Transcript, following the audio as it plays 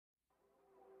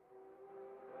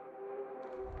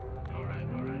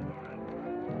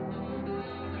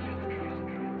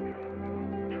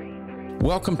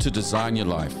Welcome to Design Your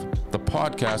Life, the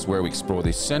podcast where we explore the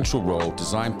essential role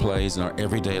design plays in our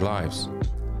everyday lives,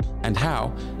 and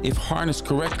how, if harnessed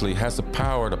correctly, has the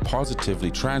power to positively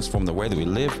transform the way that we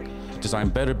live, design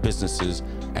better businesses,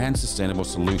 and sustainable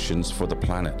solutions for the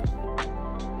planet.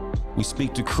 We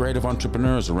speak to creative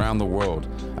entrepreneurs around the world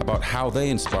about how they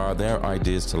inspire their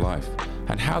ideas to life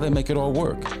and how they make it all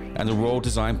work and the role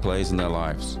design plays in their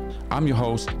lives. I'm your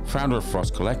host, founder of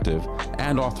Frost Collective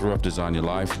and author of Design Your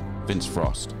Life, Vince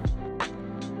Frost.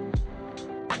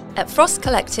 At Frost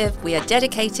Collective, we are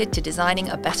dedicated to designing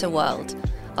a better world.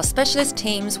 Our specialist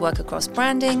teams work across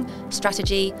branding,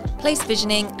 strategy, place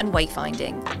visioning and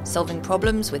wayfinding, solving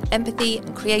problems with empathy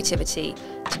and creativity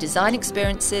to design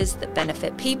experiences that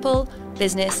benefit people,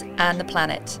 business and the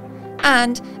planet.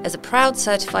 And as a proud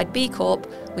certified B Corp,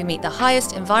 we meet the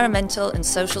highest environmental and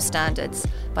social standards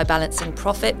by balancing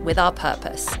profit with our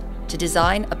purpose, to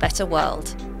design a better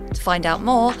world. To find out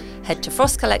more, head to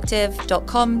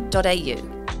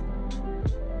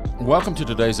frostcollective.com.au. Welcome to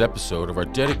today's episode of our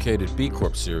dedicated B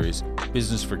Corp series,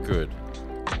 Business for Good.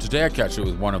 Today I catch up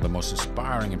with one of the most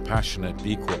inspiring and passionate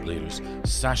B Corp leaders,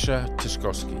 Sasha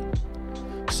Tyszkowski.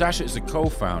 Sasha is the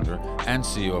co-founder and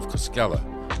CEO of Koskela,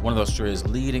 one of Australia's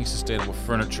leading sustainable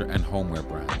furniture and homeware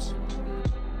brands.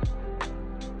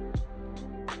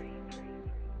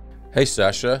 Hey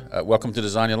Sasha, welcome to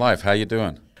Design Your Life. How you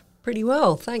doing? Pretty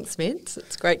well, thanks Vince.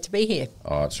 It's great to be here.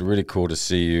 Oh, it's really cool to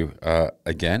see you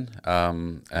again.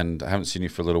 And I haven't seen you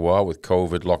for a little while with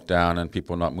COVID lockdown and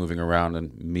people not moving around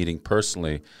and meeting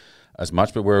personally as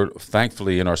much. But we're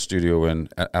thankfully in our studio in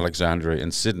Alexandria in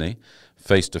Sydney,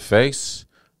 face to face,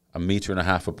 1.5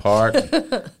 meters apart.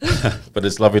 But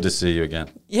it's lovely to see you again.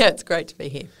 Yeah, it's great to be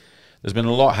here. There's been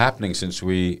a lot happening since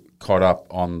we caught up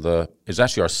on it's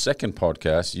actually our second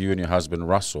podcast, you and your husband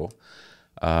Russell.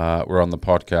 We're on the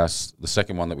podcast, the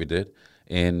second one that we did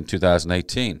in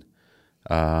 2018.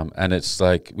 And it's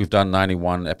like we've done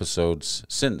 91 episodes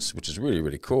since, which is really,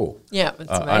 really cool. Yeah,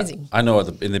 it's amazing. I know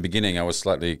in the beginning I was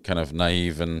slightly kind of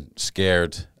naive and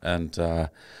scared, and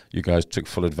you guys took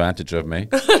full advantage of me.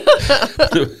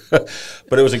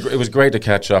 But it was great to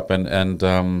catch up and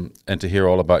to hear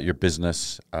all about your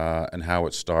business and how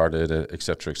it started, et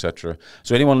cetera, et cetera.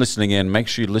 So anyone listening in, make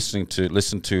sure you listen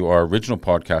to our original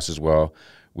podcast as well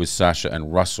with Sasha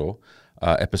and Russell,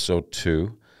 episode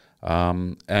 2.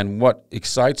 And what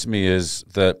excites me is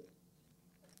that,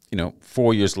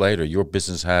 4 years later, your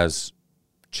business has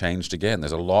changed again.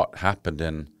 There's a lot happened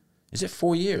in, is it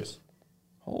 4 years?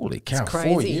 Holy cow,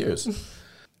 4 years.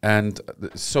 And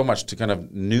so much to kind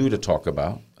of new to talk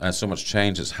about, and so much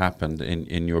change has happened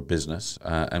in your business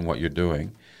and what you're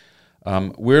doing.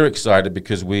 We're excited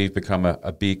because we've become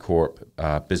a B Corp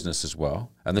business as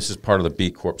well. And this is part of the B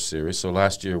Corp series. So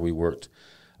last year we worked,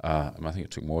 I think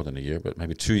it took more than a year, but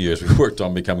maybe 2 years we worked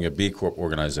on becoming a B Corp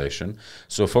organization.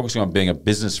 So focusing on being a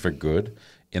business for good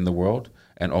in the world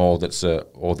and all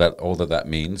that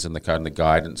means, and the kind of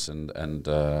guidance and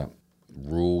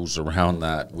rules around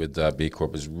that with B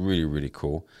Corp is really, really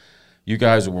cool. You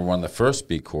guys were one of the first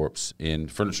B Corps in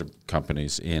furniture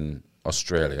companies in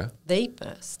Australia. The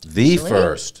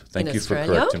first. Thank you for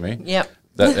correcting me. Yep.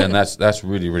 And that's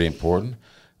really, really important.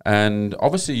 And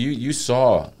obviously you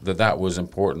saw that was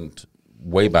important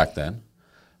way back then.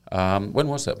 When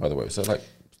was that, by the way? Was that like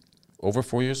over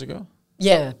 4 years ago?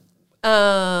 Yeah.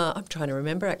 I'm trying to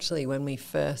remember actually when we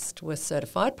first were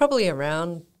certified, probably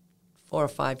around 4 or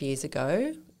 5 years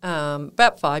ago,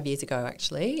 about 5 years ago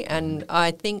actually. And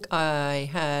I think I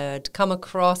had come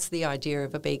across the idea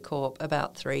of a B Corp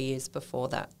about 3 years before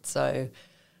that. So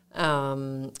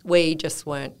we just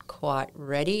weren't quite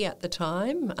ready at the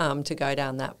time to go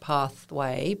down that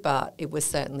pathway, but it was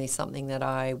certainly something that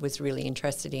I was really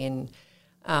interested in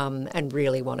and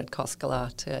really wanted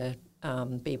Koskela to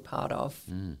be part of.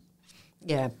 Mm.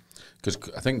 Yeah. Because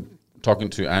I think talking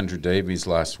to Andrew Davies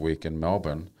last week in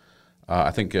Melbourne,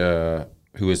 I think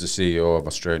who is the CEO of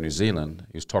Australia New Zealand,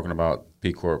 he was talking about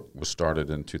B Corp was started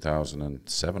in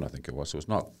 2007, I think it was. So it's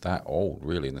not that old,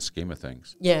 really, in the scheme of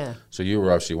things. Yeah. So you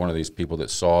were actually one of these people that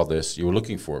saw this. You were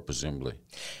looking for it, presumably.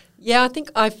 Yeah, I think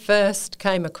I first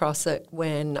came across it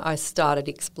when I started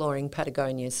exploring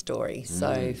Patagonia's story.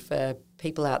 So for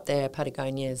people out there,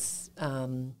 Patagonia's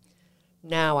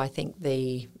now I think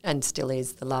and still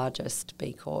is the largest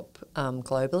B Corp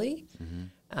globally.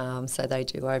 Mm-hmm. So they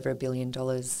do over $1 billion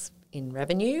in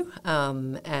revenue,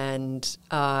 and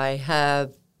I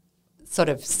have sort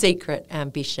of secret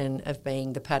ambition of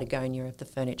being the Patagonia of the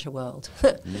furniture world.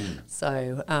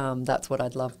 So that's what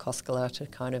I'd love Koskela to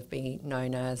kind of be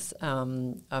known as.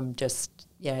 I'm just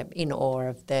in awe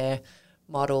of their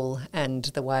model and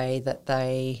the way that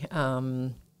they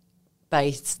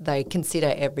they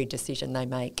consider every decision they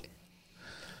make.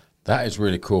 That is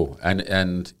really cool.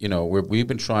 And you know, we've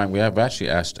been trying, we have actually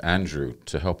asked Andrew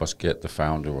to help us get the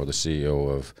founder or the CEO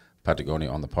of Patagonia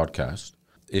on the podcast.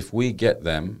 If we get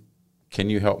them, can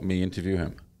you help me interview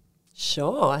him?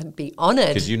 Sure, I'd be honoured.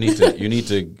 Because you need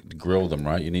to grill them,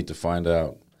 right? You need to find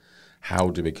out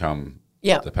how to become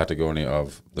the Patagonia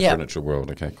of the furniture world.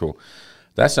 Okay, cool.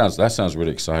 That sounds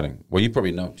really exciting. Well, you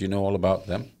probably know. Do you know all about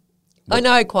them? I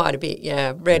know quite a bit,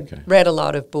 yeah. Read a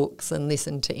lot of books and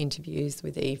listened to interviews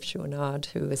with Yves Chouinard,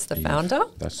 who is the founder.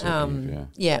 That's Yves, yeah.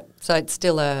 Yeah, so it's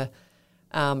still a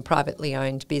privately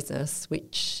owned business,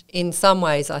 which in some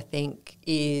ways I think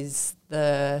is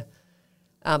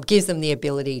gives them the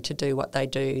ability to do what they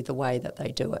do the way that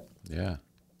they do it. Yeah,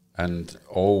 and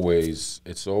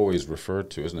it's always referred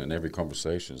to, isn't it, in every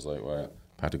conversation? It's like, well,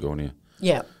 Patagonia.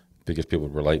 Yeah. Because people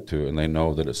relate to it and they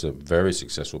know that it's a very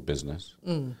successful business.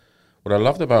 What I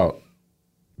loved about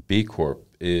B Corp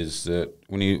is that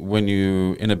when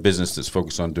you in a business that's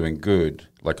focused on doing good,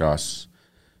 like us,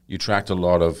 you attract a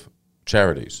lot of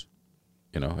charities,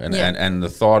 you know, and the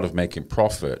thought of making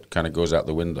profit kind of goes out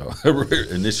the window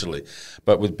initially.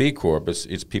 But with B Corp,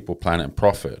 it's people, planet, and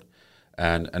profit,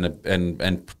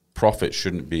 and profit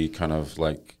shouldn't be kind of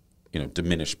like, you know,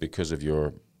 diminished because of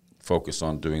your focus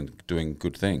on doing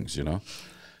good things, you know.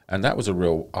 And that was a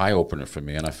real eye opener for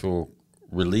me, and I feel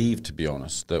relieved, to be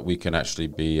honest, that we can actually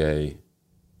be a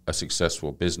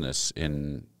successful business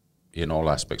in all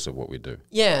aspects of what we do.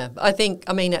 Yeah, I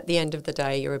mean, at the end of the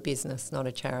day, you're a business, not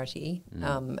a charity.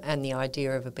 And the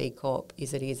idea of a B Corp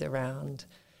is around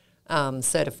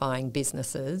certifying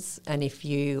businesses. And if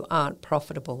you aren't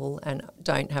profitable and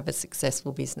don't have a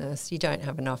successful business, you don't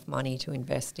have enough money to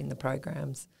invest in the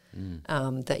programs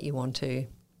that you want to.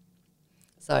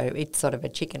 So it's sort of a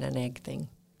chicken and egg thing.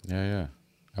 Yeah.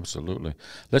 Absolutely.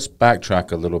 Let's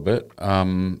backtrack a little bit.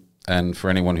 And for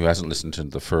anyone who hasn't listened to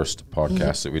the first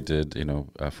podcast that we did,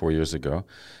 4 years ago,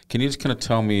 can you just kind of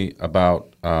tell me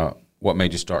about what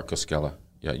made you start Koskela?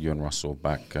 Yeah, you and Russell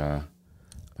back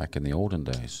in the olden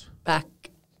days. Back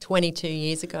 22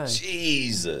 years ago.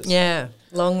 Jesus. Yeah,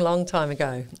 long time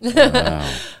ago.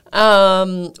 Wow.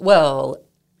 Well,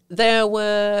 there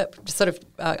were sort of,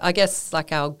 I guess,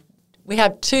 we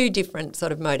had two different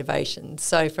sort of motivations.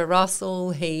 So for Russell,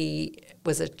 he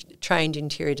was a trained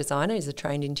interior designer. He's a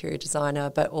trained interior designer,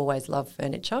 but always loved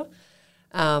furniture.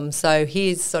 So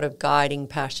his sort of guiding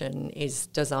passion is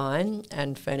design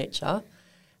and furniture.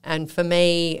 And for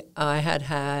me, I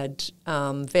had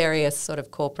various sort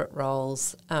of corporate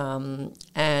roles,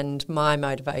 and my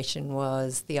motivation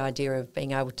was the idea of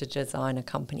being able to design a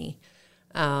company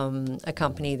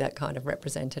that kind of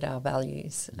represented our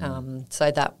values. So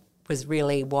that was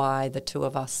really why the two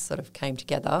of us sort of came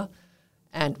together,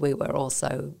 and we were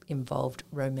also involved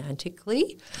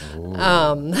romantically.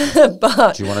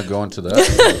 But do you want to go into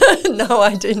that? No,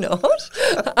 I do not.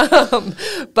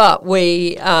 But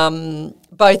we,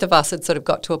 both of us had sort of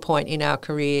got to a point in our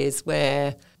careers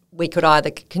where we could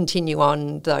either continue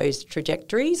on those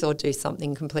trajectories or do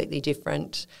something completely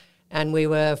different. And we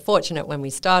were fortunate when we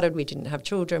started. We didn't have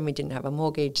children. We didn't have a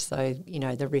mortgage. So,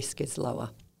 the risk is lower.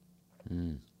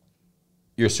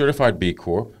 You're a certified B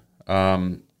Corp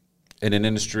in an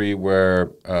industry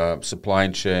where supply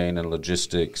chain and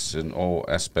logistics and all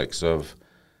aspects of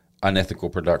unethical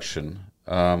production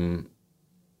are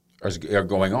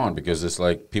going on, because it's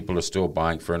like people are still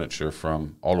buying furniture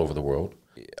from all over the world,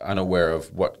 unaware of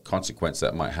what consequence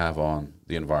that might have on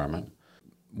the environment.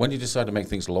 When did you decide to make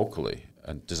things locally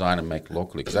and design and make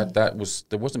locally? Because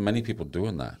there wasn't many people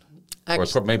doing that. Or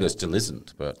maybe there still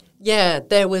isn't, but... Yeah,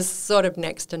 there was sort of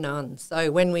next to none.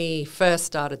 So when we first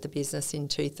started the business in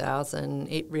 2000,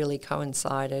 it really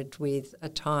coincided with a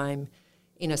time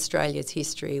in Australia's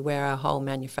history where our whole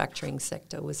manufacturing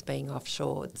sector was being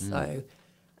offshored. So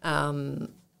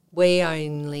Norman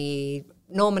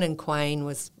 & Quain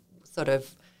was sort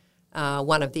of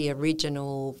one of the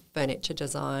original furniture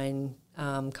design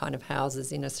kind of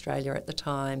houses in Australia at the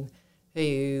time,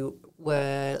 who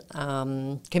were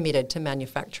committed to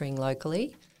manufacturing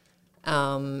locally.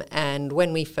 And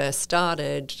when we first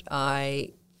started,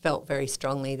 I felt very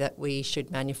strongly that we should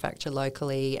manufacture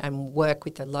locally and work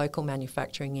with the local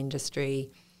manufacturing industry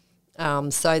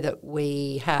so that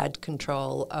we had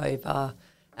control over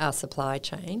our supply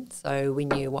chain. So we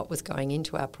knew what was going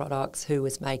into our products, who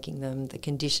was making them, the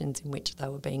conditions in which they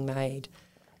were being made.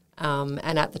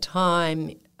 And at the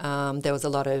time, there was a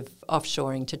lot of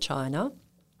offshoring to China.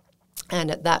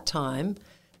 And at that time,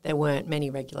 there weren't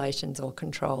many regulations or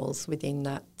controls within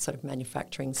that sort of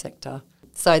manufacturing sector.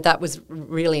 So that was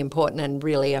really important and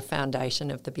really a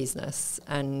foundation of the business.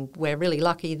 And we're really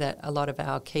lucky that a lot of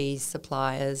our key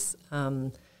suppliers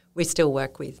we still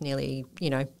work with nearly,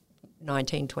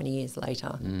 19, 20 years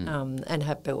later and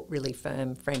have built really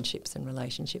firm friendships and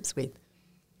relationships with.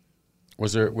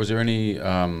 Was there any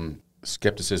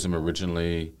skepticism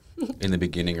originally in the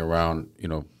beginning around,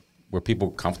 were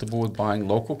people comfortable with buying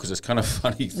local? Because it's kind of a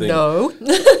funny thing. No.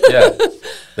 Yeah.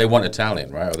 They want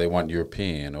Italian, right? Or they want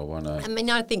European or want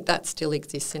I think that still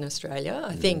exists in Australia.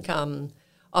 I think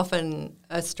often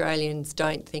Australians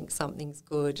don't think something's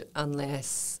good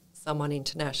unless someone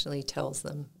internationally tells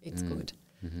them it's good.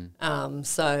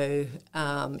 So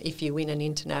if you win an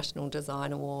international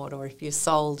design award or if you're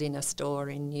sold in a store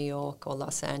in New York or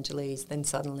Los Angeles, then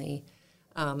suddenly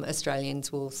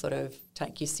Australians will sort of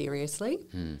take you seriously.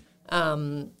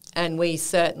 And we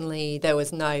certainly, there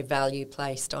was no value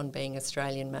placed on being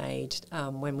Australian made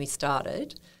when we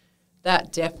started.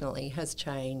 That definitely has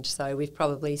changed. So we've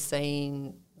probably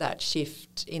seen that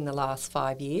shift in the last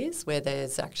 5 years where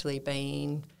there's actually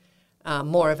been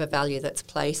more of a value that's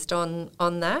placed on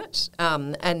that.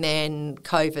 And then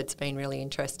COVID's been really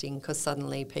interesting because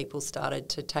suddenly people started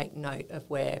to take note of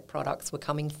where products were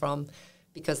coming from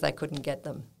because they couldn't get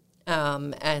them.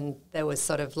 And there was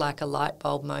sort of like a light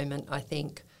bulb moment, I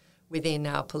think, within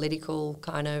our political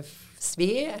kind of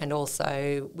sphere and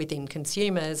also within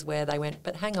consumers where they went,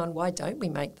 but hang on, why don't we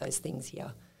make those things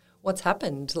here? What's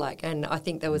happened? And I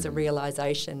think there was a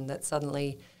realisation that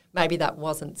suddenly maybe that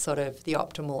wasn't sort of the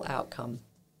optimal outcome.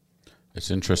 It's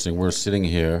interesting. We're sitting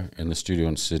here in the studio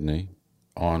in Sydney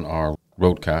on our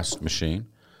Roadcast machine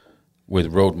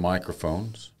with Rode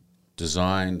microphones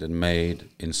designed and made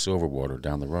in Silverwater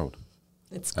down the road.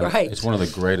 It's great. It's one of the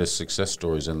greatest success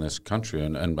stories in this country,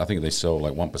 and I think they sell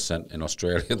like 1% in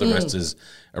Australia. The rest is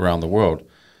around the world.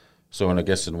 So, and I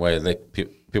guess in a way,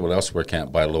 people elsewhere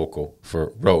can't buy local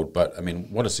for Rode. But, I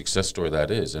mean, what a success story that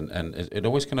is. And it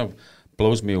always kind of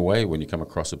blows me away when you come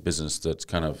across a business that's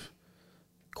kind of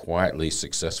quietly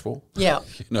successful. Yeah.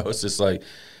 It's just like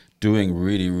doing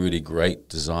really, really great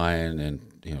design and,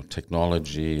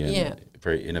 technology and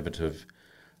very innovative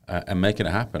and making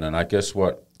it happen. And I guess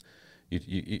what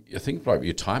I think probably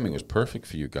your timing was perfect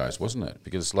for you guys, wasn't it?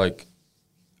 Because it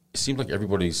seemed like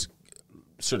everybody's,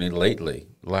 certainly lately,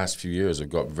 the last few years, have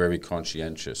got very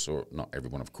conscientious, or not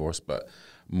everyone, of course, but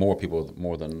more people,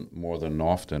 more than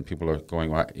often, people are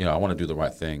going, I want to do the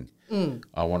right thing.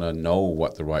 I want to know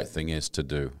what the right thing is to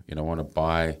do. I want to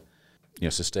buy,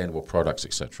 sustainable products,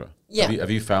 etc. Yeah. Have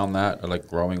you found that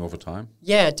growing over time?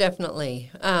 Yeah,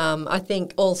 definitely. I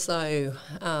think also,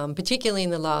 particularly in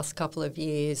the last couple of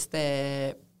years,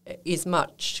 there is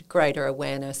much greater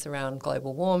awareness around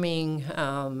global warming,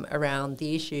 around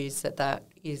the issues that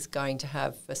is going to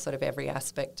have for sort of every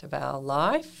aspect of our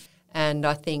life. And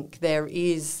I think there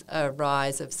is a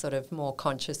rise of sort of more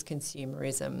conscious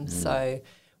consumerism. So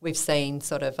we've seen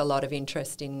sort of a lot of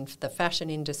interest in the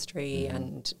fashion industry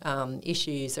and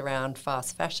issues around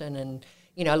fast fashion and,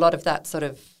 a lot of that sort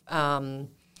of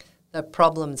the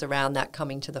problems around that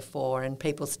coming to the fore and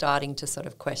people starting to sort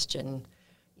of question,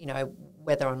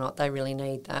 whether or not they really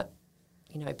need that,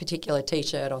 particular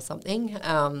T-shirt or something.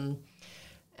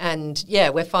 And,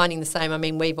 we're finding the same. I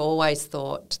mean, we've always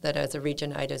thought that as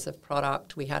originators of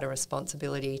product, we had a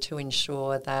responsibility to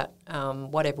ensure that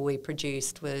whatever we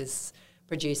produced was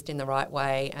produced in the right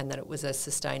way and that it was as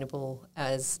sustainable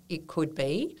as it could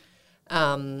be.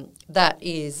 That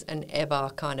is an ever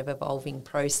kind of evolving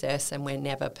process and we're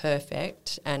never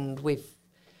perfect. And we've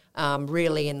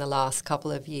really in the last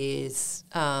couple of years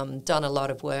done a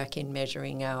lot of work in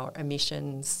measuring our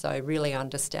emissions, so really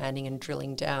understanding and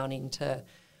drilling down into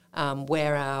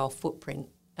where our footprint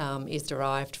is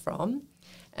derived from.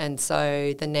 And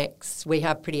so we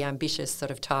have pretty ambitious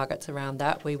sort of targets around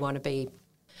that. We want to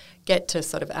get to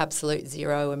sort of absolute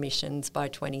zero emissions by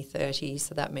 2030,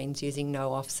 so that means using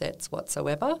no offsets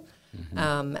whatsoever.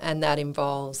 And that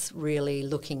involves really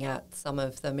looking at some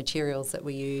of the materials that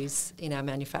we use in our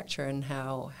manufacture and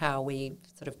how we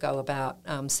sort of go about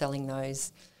selling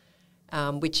those,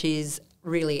 which is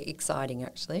really exciting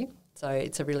actually. So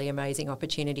it's a really amazing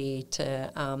opportunity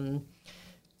to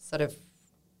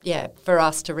for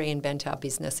us to reinvent our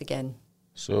business again.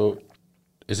 So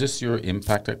is this your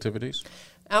impact activities?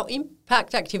 Our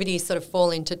impact activities sort of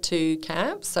fall into two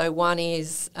camps. So one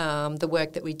is the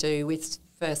work that we do with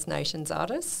First Nations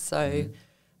artists. So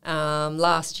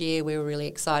last year we were really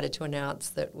excited to announce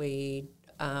that we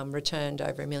returned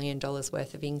over $1 million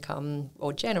worth of income,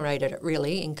 or generated it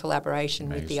really, in collaboration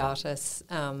with the artists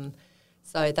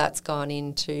So that's gone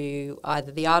into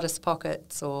either the artist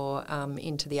pockets or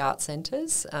into the art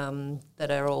centres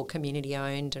that are all community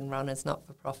owned and run as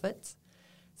not-for-profits.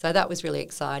 So that was really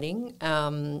exciting.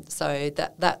 So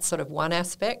that's sort of one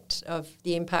aspect of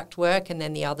the impact work, and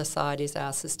then the other side is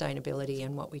our sustainability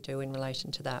and what we do in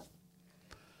relation to that.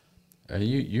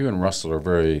 You and Russell are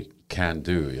very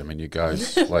can-do. I mean, you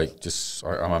guys like just.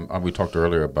 We talked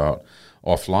earlier about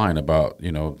offline about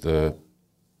you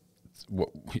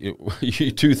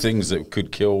do things that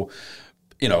could kill.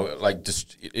 Like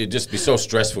it'd just be so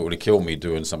stressful to kill me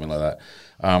doing something like that.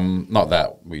 Not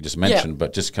that we just mentioned,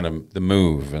 but just kind of the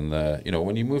move and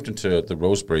when you moved into the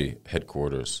Rosebery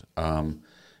headquarters,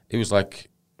 it was like,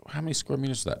 how many square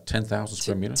meters is that? 10,000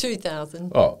 square meters?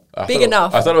 2,000. Oh, big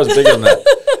enough. I thought it was bigger than that.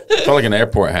 It felt like an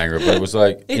airport hangar, but it was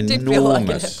like It did feel like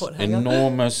an airport hangar.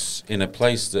 Enormous in a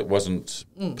place that wasn't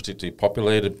particularly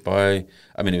populated by.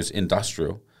 I mean, it was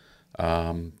industrial.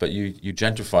 But you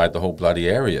gentrified the whole bloody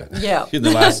area. Yeah. in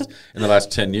the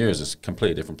last 10 years, it's a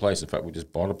completely different place. In fact, we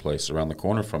just bought a place around the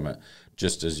corner from it,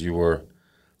 just as you were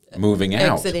moving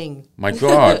out. Exiting. My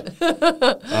God.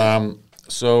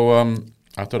 So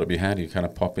I thought it'd be handy to kind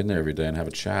of pop in there every day and have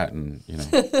a chat and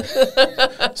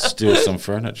steal some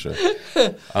furniture.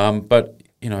 But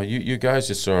you guys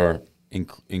just are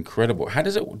incredible. How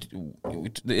does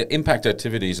the impact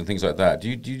activities and things like that? Do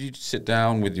you sit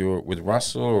down with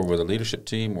Russell or with a leadership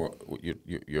team or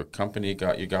your company,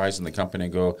 you guys in the company,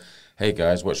 and go, hey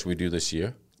guys, what should we do this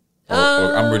year?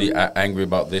 Or I'm really angry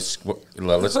about this.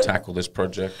 Let's tackle this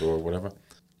project or whatever.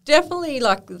 Definitely,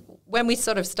 like when we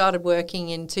sort of started working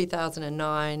in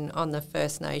 2009 on the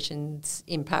First Nations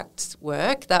impact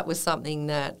work, that was something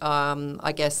that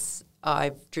I guess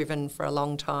I've driven for a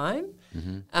long time.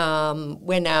 Mm-hmm.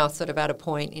 We're now sort of at a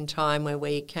point in time where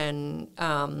we can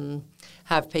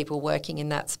have people working in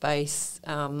that space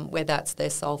where that's their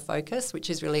sole focus,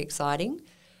 which is really exciting.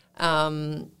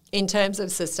 In terms of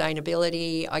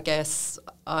sustainability, I guess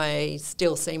I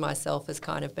still see myself as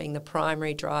kind of being the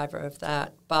primary driver of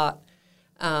that. But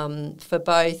for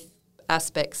both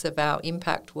aspects of our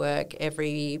impact work,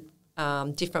 every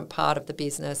different part of the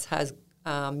business has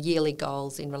yearly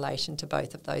goals in relation to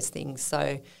both of those things.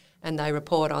 So, and they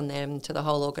report on them to the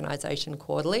whole organisation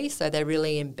quarterly. So they're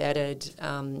really embedded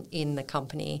in the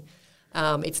company.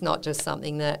 It's not just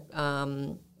something that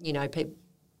people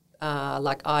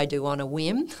like I do on a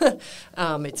whim.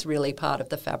 It's really part of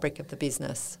the fabric of the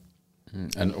business.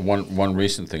 And one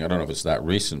recent thing, I don't know if it's that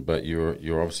recent, but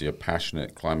you're obviously a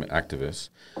passionate climate activist,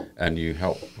 and you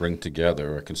help bring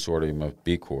together a consortium of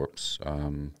B Corps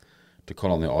to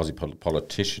call on the Aussie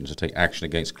politicians to take action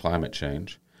against climate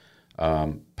change,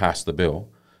 pass the bill.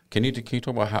 Can you talk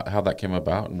about how that came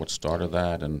about and what started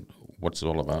that and what's it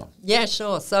all about? Yeah,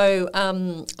 sure. So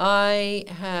I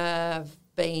have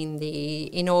been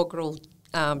the inaugural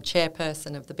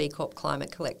chairperson of the B Corp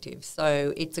Climate Collective.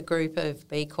 So it's a group of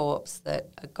B Corps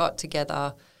that got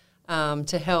together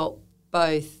to help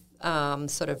both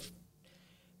sort of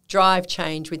drive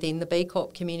change within the B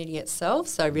Corp community itself.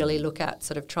 So really look at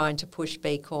sort of trying to push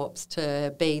B Corps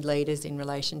to be leaders in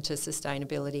relation to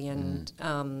sustainability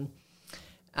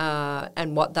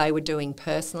and what they were doing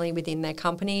personally within their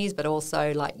companies, but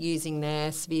also like using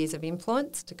their spheres of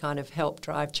influence to kind of help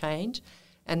drive change.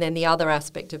 And then the other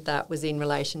aspect of that was in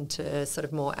relation to sort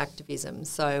of more activism,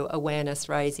 so awareness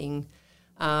raising,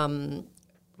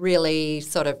 really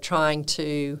sort of trying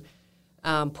to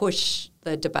push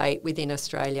the debate within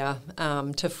Australia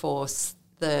to force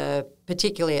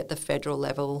particularly at the federal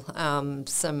level,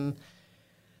 some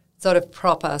sort of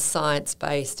proper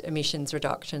science-based emissions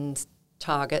reductions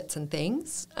targets and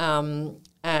things.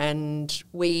 And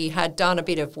we had done a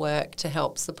bit of work to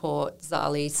help support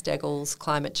Zali Steggall's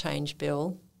climate change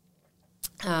bill,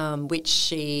 which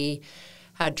she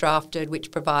had drafted,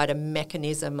 which provide a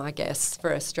mechanism, I guess,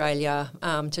 for Australia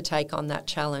to take on that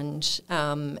challenge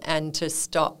and to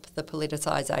stop the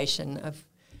politicisation of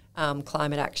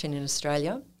climate action in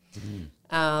Australia. Mm-hmm.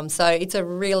 So it's a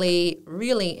really,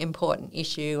 really important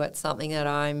issue. It's something that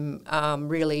I'm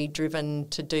really driven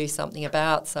to do something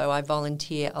about. So I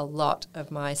volunteer a lot of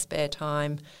my spare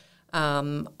time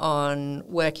on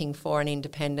working for an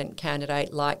independent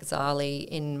candidate like Zali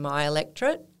in my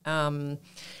electorate.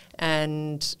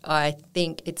 And I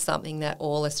think it's something that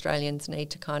all Australians need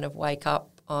to kind of wake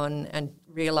up on and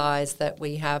realise that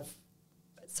we have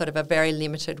sort of a very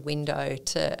limited window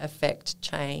to affect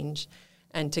change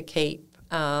and to keep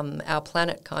our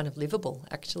planet kind of livable,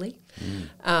 actually.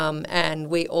 And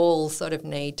we all sort of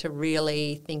need to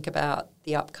really think about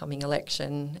the upcoming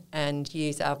election and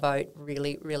use our vote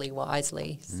really, really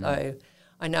wisely. So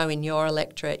I know in your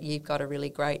electorate you've got a really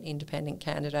great independent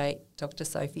candidate, Dr.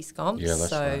 Sophie Scomps. Yeah,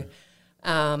 that's right.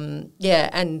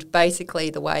 And basically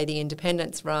the way the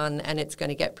independents run, and it's going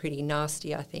to get pretty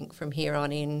nasty, I think, from here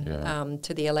on in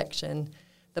to the election,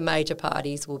 the major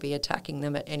parties will be attacking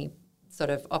them at any sort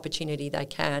of opportunity they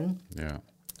can. Yeah.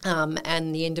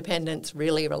 And the independents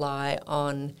really rely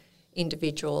on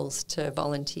individuals to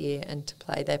volunteer and to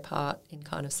play their part in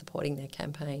kind of supporting their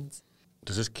campaigns.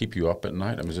 Does this keep you up at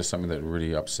night? I mean, is this something that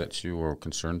really upsets you or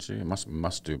concerns you? It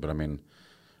must do, but I mean,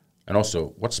 and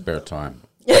also, what's spare time?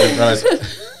 I didn't realize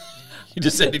you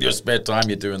just said in your spare time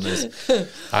you're doing this.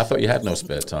 I thought you had no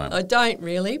spare time. I don't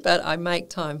really, but I make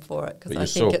time for it because I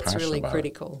think it's really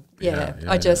critical.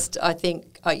 I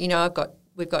think,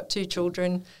 we've got 2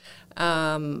 children.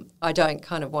 I don't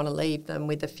kind of want to leave them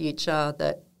with a future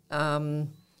that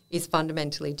is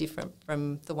fundamentally different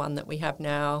from the one that we have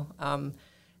now.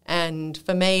 And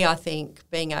for me, I think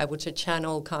being able to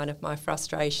channel kind of my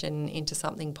frustration into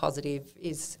something positive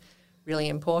is really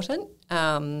important.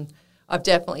 I've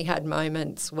definitely had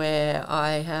moments where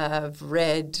I have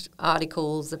read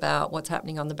articles about what's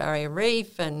happening on the Barrier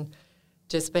Reef and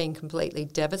just been completely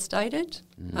devastated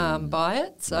by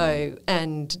it. So,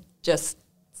 and just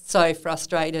so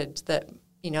frustrated that,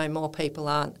 more people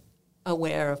aren't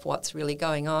aware of what's really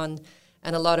going on.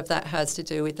 And a lot of that has to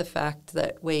do with the fact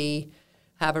that we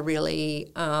have a really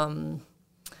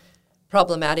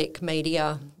problematic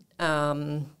media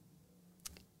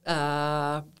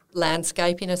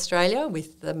landscape in Australia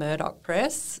with the Murdoch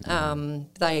press.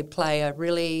 They play a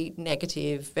really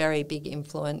negative, very big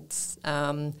influence.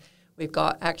 We've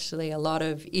got actually a lot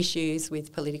of issues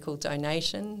with political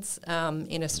donations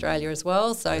in Australia as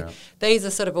well. So these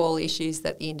are sort of all issues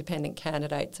that the independent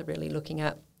candidates are really looking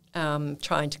at,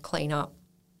 trying to clean up.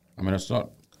 I mean, it's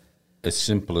not as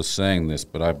simple as saying this,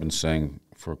 but I've been saying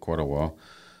for quite a while,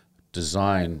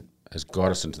 design has got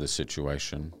us into this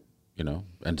situation,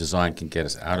 and design can get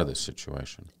us out of this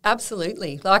situation.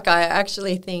 Absolutely. Like, I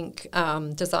actually think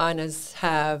designers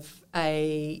have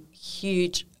a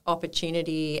huge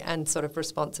opportunity and sort of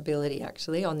responsibility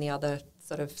actually on the other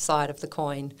sort of side of the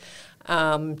coin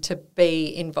to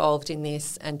be involved in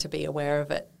this and to be aware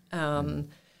of it.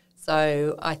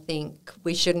 So I think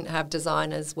we shouldn't have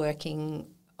designers working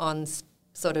on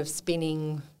sort of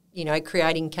spinning,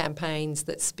 creating campaigns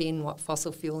that spin what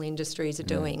fossil fuel industries are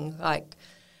doing. Like,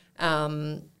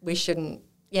 we shouldn't,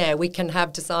 we can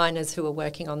have designers who are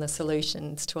working on the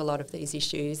solutions to a lot of these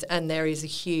issues, and there is a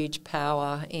huge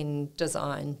power in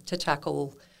design to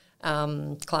tackle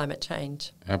climate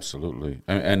change. Absolutely.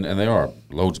 And there are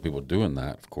loads of people doing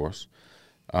that, of course.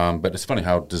 But it's funny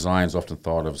how design is often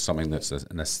thought of something that's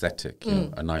an aesthetic,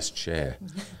 a nice chair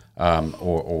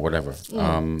or whatever.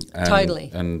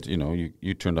 Totally. And,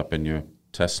 you turned up in your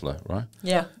Tesla, right?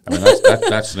 Yeah. I mean,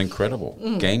 that's an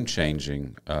incredible,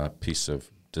 game-changing piece of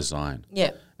design.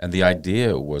 Yeah. And the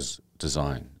idea was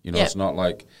design. It's not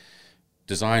like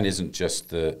design isn't just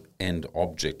the end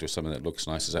object or something that looks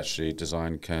nice. It's actually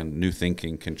new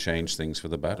thinking can change things for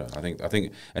the better. I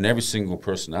think, and every single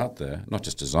person out there, not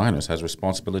just designers, has a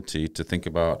responsibility to think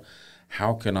about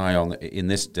how can I, in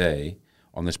this day,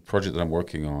 on this project that I'm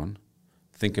working on,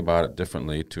 think about it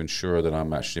differently to ensure that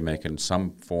I'm actually making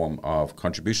some form of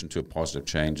contribution to a positive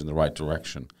change in the right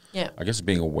direction. Yeah. I guess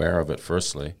being aware of it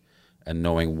firstly and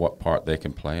knowing what part they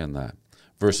can play in that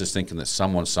versus thinking that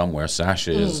someone somewhere,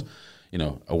 Sasha, is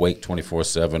awake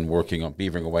 24/7, working on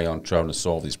beavering away on trying to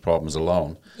solve these problems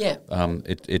alone. Yeah.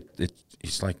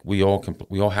 It's like we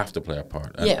all have to play our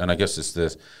part. And I guess it's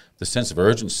the sense of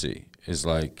urgency is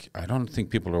like, I don't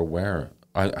think people are aware.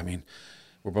 I mean,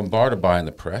 we're bombarded by in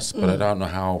the press, but I don't know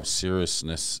how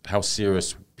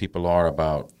serious people are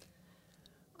about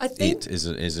I think it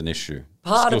is an issue.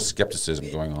 Still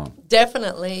skepticism going on.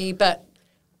 Definitely, but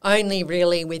only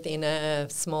really within a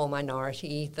small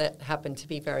minority that happen to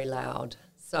be very loud.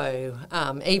 So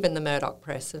even the Murdoch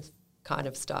press have kind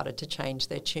of started to change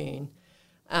their tune.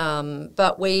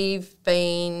 But we've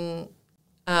been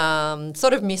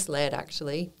sort of misled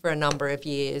actually for a number of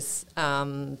years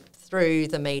through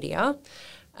the media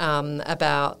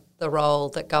about the role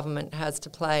that government has to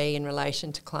play in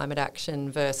relation to climate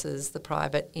action versus the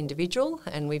private individual.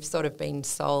 And we've sort of been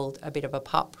sold a bit of a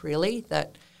pup really,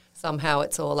 that somehow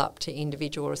it's all up to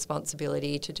individual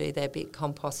responsibility to do their bit,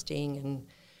 composting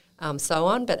and so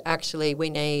on. But actually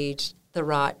we need the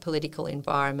right political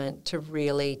environment to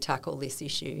really tackle this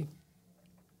issue.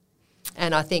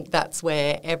 And I think that's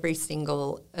where every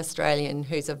single Australian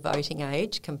who's of voting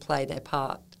age can play their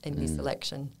part in this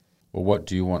election. Well, what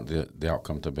do you want the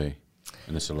outcome to be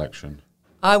in this election?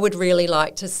 I would really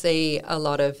like to see a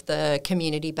lot of the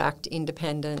community-backed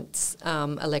independents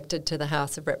elected to the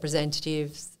House of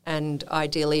Representatives, and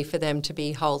ideally for them to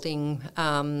be holding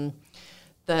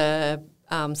the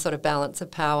sort of balance of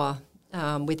power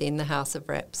within the House of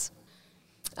Reps.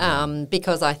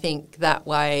 Because I think that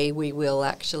way we will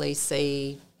actually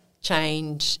see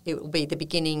change. It will be the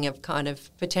beginning of kind of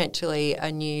potentially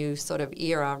a new sort of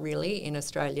era, really, in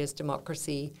Australia's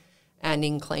democracy and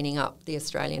in cleaning up the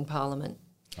Australian Parliament.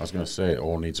 I was going to say, it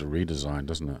all needs a redesign,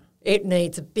 doesn't it? It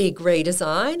needs a big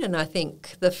redesign, and I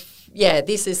think this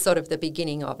is sort of the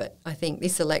beginning of it. I think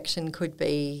this election could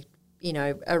be,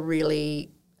 a really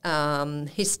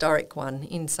historic one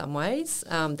in some ways,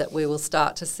 that we will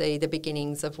start to see the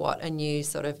beginnings of what a new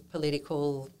sort of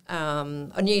political,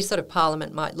 a new sort of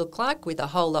parliament might look like, with a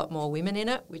whole lot more women in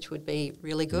it, which would be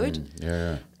really good.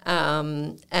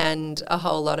 And a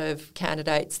whole lot of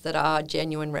candidates that are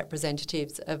genuine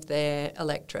representatives of their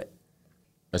electorate.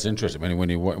 It's interesting. When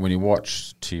you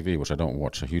watch TV, which I don't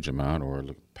watch a huge amount, or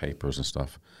look at papers and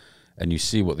stuff, and you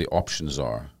see what the options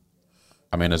are.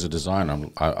 I mean, as a designer,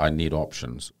 I need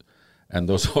options, and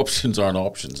those options aren't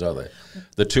options, are they?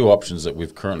 The two options that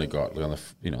we've currently got, the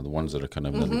ones that are kind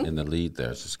of in the lead there,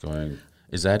 it's just going.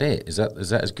 Is that it? Is that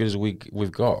as good as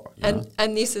we've got?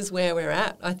 And this is where we're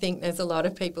at. I think there's a lot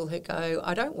of people who go,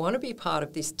 I don't want to be part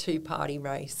of this two-party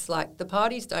race. Like, the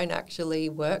parties don't actually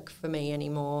work for me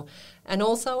anymore. And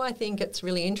also I think it's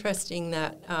really interesting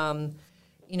that,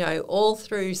 all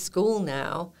through school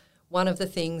now, one of the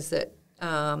things that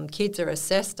kids are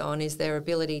assessed on is their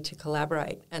ability to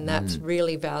collaborate, and that's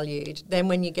really valued. Then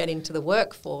when you get into the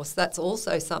workforce, that's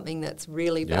also something that's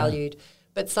really valued.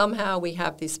 But somehow we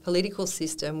have this political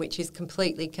system which is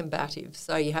completely combative.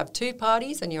 So you have two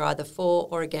parties and you're either for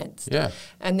or against. Yeah.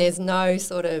 And there's no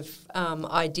sort of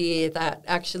idea that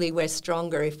actually we're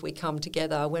stronger if we come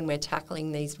together when we're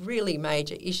tackling these really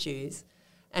major issues.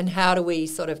 And how do we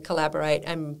sort of collaborate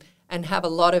and have a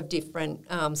lot of different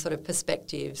sort of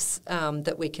perspectives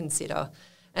that we consider.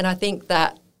 And I think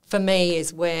that, for me,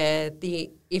 is where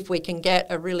if we can get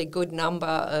a really good number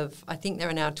of, I think there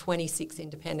are now 26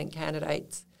 independent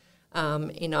candidates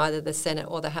in either the Senate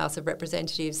or the House of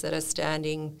Representatives that are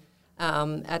standing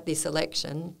at this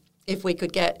election. If we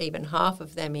could get even half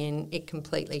of them in, it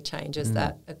completely changes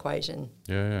that equation.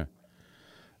 Yeah.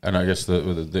 And I guess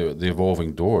the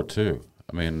evolving door too.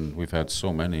 I mean, we've had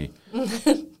so many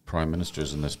prime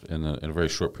ministers in a very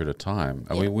short period of time.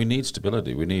 I mean, we need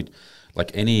stability. We need,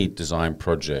 like any design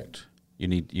project, you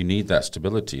need that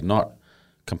stability, not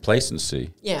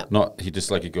complacency. Yeah. Not you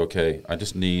go, okay, I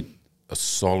just need a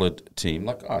solid team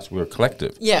like us. We're a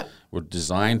collective. Yeah. We're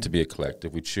designed to be a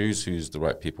collective. We choose who's the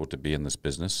right people to be in this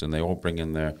business, and they all bring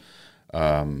in their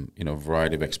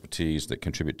variety of expertise that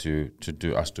contribute to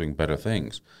do us doing better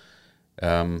things.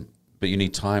 But you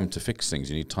need time to fix things.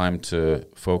 You need time to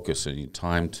focus, and you need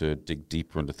time to dig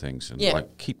deeper into things, and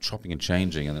keep chopping and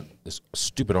changing. And there's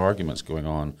stupid arguments going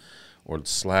on, or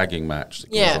slagging match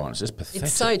that goes on. It's just pathetic.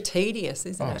 It's so tedious,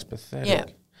 isn't it? It's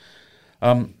pathetic.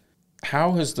 Yeah.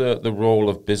 How has the role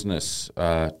of business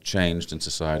changed in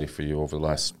society for you over the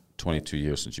last 22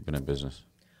 years since you've been in business?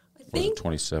 I think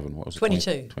 27. What was it?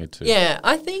 22. 22. Yeah,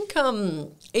 I think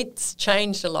it's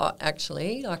changed a lot,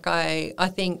 actually. Like I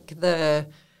think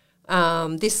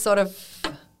this sort of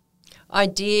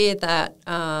idea that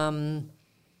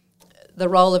the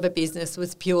role of a business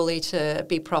was purely to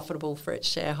be profitable for its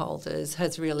shareholders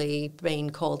has really been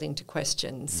called into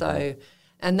question. So,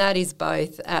 and that is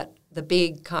both at the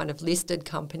big kind of listed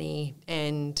company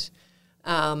and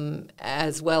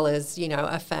as well as,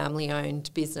 a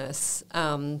family-owned business.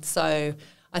 So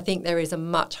I think there is a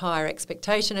much higher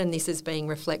expectation, and this is being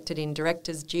reflected in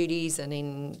directors' duties and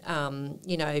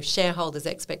in, shareholders'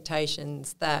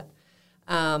 expectations that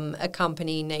a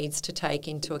company needs to take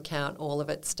into account all of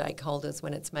its stakeholders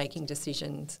when it's making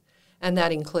decisions. And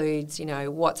that includes,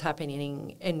 what's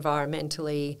happening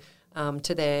environmentally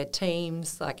to their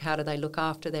teams, like how do they look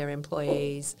after their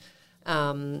employees,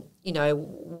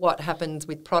 what happens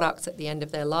with products at the end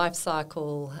of their life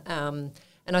cycle. And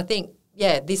I think,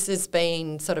 this has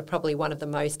been sort of probably one of the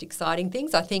most exciting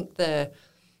things. I think the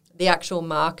actual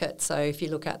market, so if you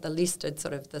look at the listed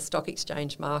sort of the stock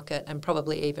exchange market and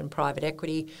probably even private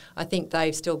equity, I think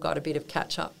they've still got a bit of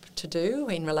catch-up to do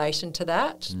in relation to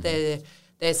that. Mm-hmm.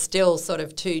 They're still sort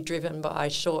of too driven by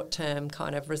short-term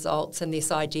kind of results and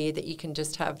this idea that you can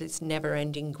just have this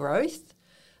never-ending growth.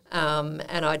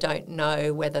 And I don't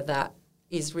know whether that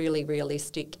is really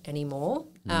realistic anymore.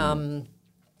 And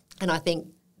I think,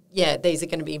 these are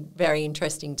going to be very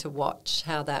interesting to watch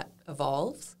how that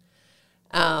evolves.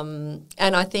 And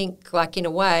I think, like, in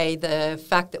a way, the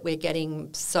fact that we're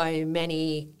getting so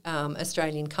many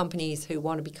Australian companies who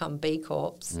want to become B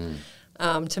Corps,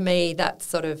 to me, that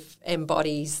sort of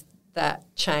embodies that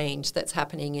change that's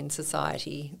happening in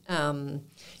society.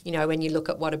 You know, when you look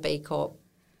at what a B Corp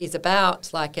is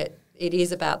about, like it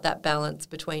is about that balance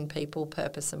between people,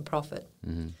 purpose and profit.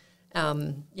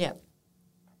 Yeah.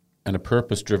 And a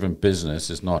purpose-driven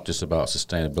business is not just about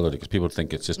sustainability, because people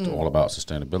think it's just all about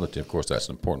sustainability. Of course, that's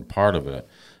an important part of it,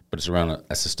 but it's around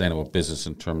a sustainable business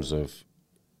in terms of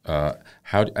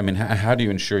how do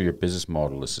you ensure your business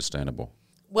model is sustainable?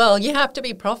 Well, you have to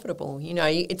be profitable. You know,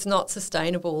 it's not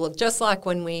sustainable. Just like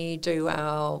when we do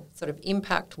our sort of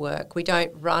impact work, we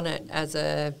don't run it as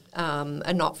a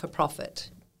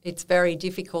not-for-profit. It's very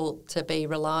difficult to be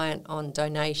reliant on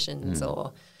donations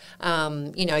or,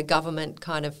 you know, government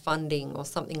kind of funding or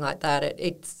something like that.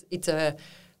 It's a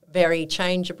very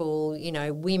changeable, you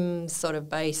know, whim sort of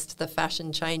based. The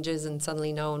fashion changes and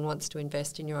suddenly no one wants to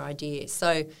invest in your idea.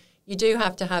 So you do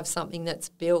have to have something that's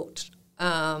built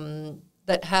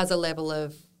that has a level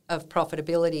of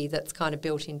profitability that's kind of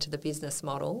built into the business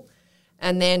model.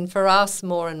 And then for us,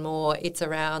 more and more, it's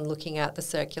around looking at the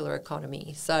circular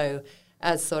economy. So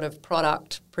as sort of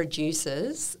product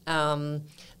producers,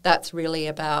 that's really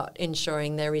about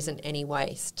ensuring there isn't any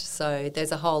waste. So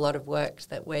there's a whole lot of work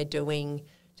that we're doing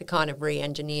to kind of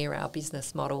re-engineer our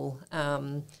business model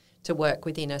to work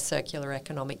within a circular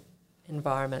economic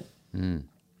environment.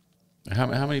 How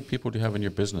many people do you have in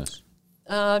your business?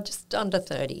 Just under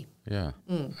 30. Yeah.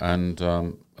 And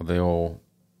are they all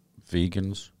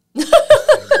vegans?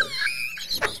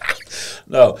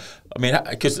 No, I mean,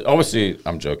 because obviously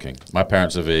I'm joking. My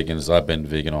parents are vegans. I've been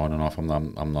vegan on and off. I'm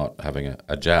not having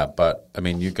a jab. But, I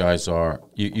mean, you guys are,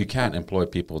 you can't employ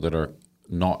people that are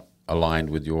not aligned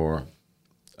with your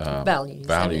values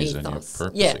and your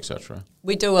purpose, etc.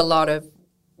 We do a lot of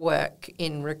work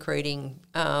in recruiting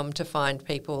to find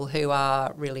people who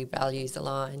are really values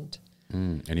aligned.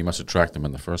 And you must attract them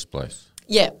in the first place.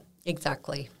 Yeah,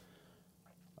 exactly.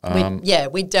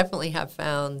 We definitely have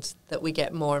found that we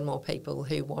get more and more people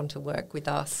who want to work with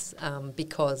us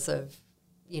because of,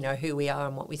 you know, who we are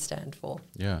and what we stand for.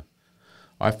 Yeah.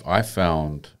 I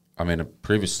found, I mean,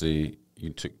 previously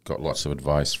you got lots of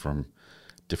advice from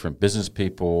different business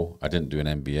people. I didn't do an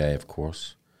MBA, of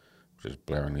course, which is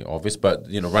blaringly obvious. But,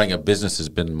 you know, running a business has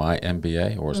been my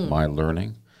MBA or is my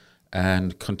learning.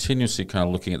 And continuously kind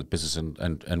of looking at the business and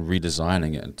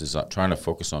redesigning it and trying to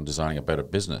focus on designing a better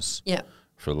business. Yeah.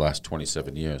 For the last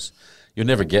 27 years. You'll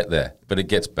never get there, but it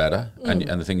gets better. And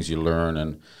the things you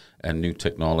learn and new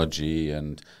technology.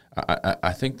 And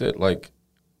I think that, like,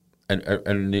 and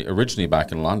originally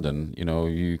back in London, you know,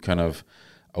 you kind of,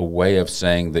 a way of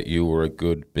saying that you were a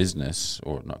good business,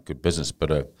 or not good business, but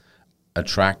a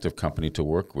attractive company to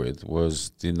work with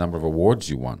was the number of awards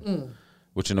you won,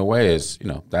 which in a way is, you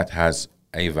know, that has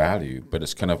a value, but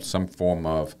it's kind of some form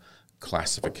of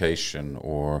classification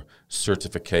or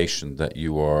certification that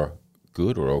you are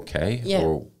good or okay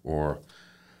or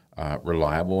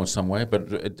reliable in some way.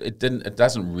 But it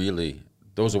doesn't really,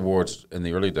 those awards in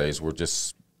the early days were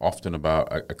just often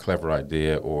about a clever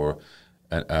idea or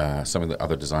something that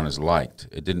other designers liked.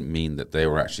 It didn't mean that they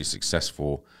were actually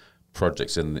successful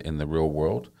projects in the real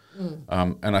world.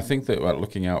 And I think that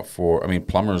looking out for, I mean,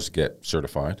 plumbers get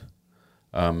certified.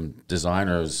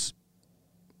 Designers,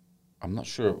 I'm not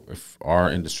sure if our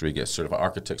industry gets certified.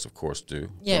 Architects, of course, do.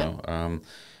 Yeah. You know,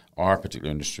 our particular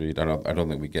industry, I don't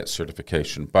think we get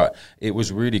certification. But it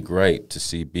was really great to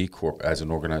see B Corp as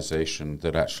an organization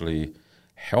that actually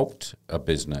helped a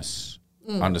business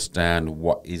understand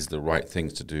what is the right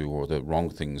things to do or the wrong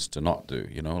things to not do.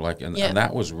 You know, like, and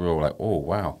that was real. Like, oh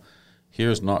wow,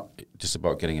 here's not just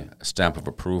about getting a stamp of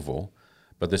approval.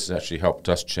 But this has actually helped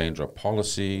us change our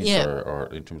policies or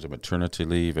in terms of maternity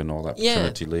leave and all that,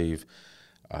 paternity leave,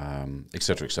 et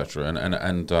cetera, et cetera.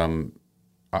 And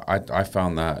I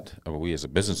found that, we as a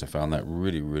business, I found that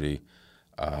really, really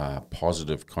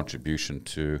positive contribution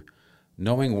to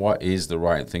knowing what is the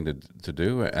right thing to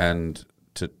do and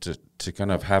to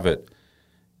kind of have it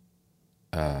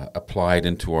applied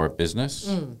into our business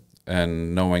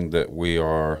and knowing that we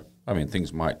are, I mean,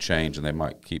 things might change and they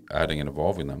might keep adding and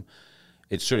evolving them.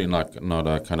 It's certainly not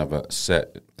a kind of a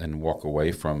set and walk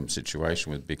away from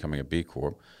situation with becoming a B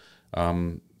Corp,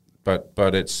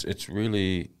 but it's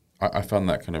really, I found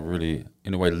that kind of really,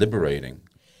 in a way, liberating.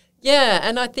 Yeah,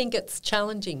 and I think it's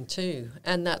challenging too,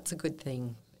 and that's a good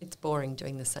thing. It's boring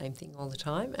doing the same thing all the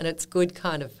time, and it's good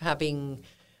kind of having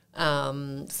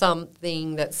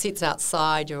something that sits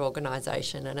outside your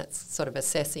organisation and it's sort of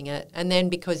assessing it, and then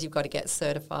because you've got to get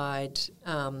certified,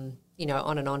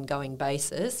 on an ongoing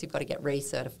basis. You've got to get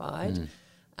recertified.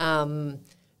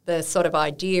 The sort of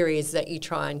idea is that you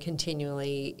try and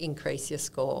continually increase your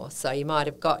score. So you might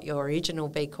have got your original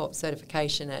B Corp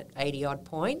certification at 80 odd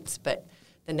points, but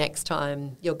the next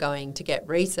time you're going to get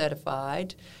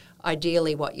recertified,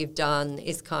 ideally what you've done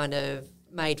is kind of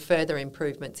made further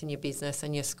improvements in your business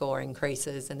and your score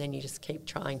increases, and then you just keep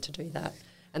trying to do that.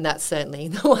 And that's certainly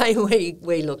the way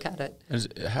we look at it.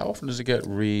 How often does it get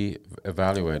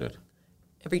re-evaluated?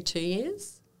 Every 2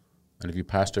 years. And have you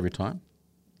passed every time?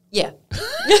 Yeah.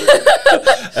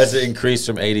 Has it increased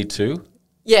from 82?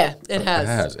 Yeah, it has. It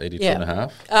has, 82 and a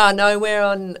half? No, we're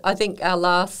on, I think, our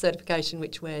last certification,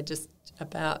 which we're just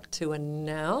about to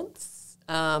announce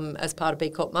as part of B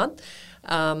Corp Month.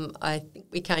 I think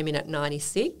we came in at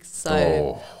 96,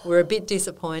 so we're a bit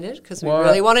disappointed because we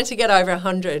really wanted to get over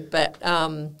 100, but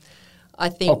I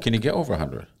think... Oh, can you get over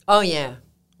 100? Oh, yeah.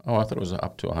 Oh, I thought it was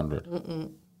up to 100.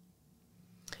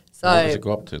 So what does it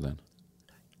go up to then?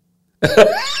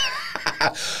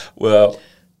 Well,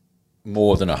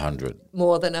 more than 100.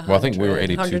 More than 100. Well, I think we were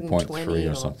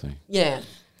 82.3 or something. Yeah.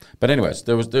 But anyways,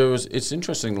 there was. It's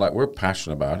interesting. Like, we're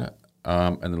passionate about it,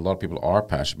 and a lot of people are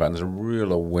passionate about it. And there's a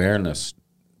real awareness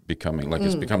becoming. Like,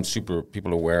 it's become super.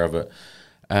 People aware of it,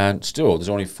 and still, there's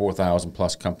only 4,000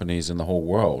 plus companies in the whole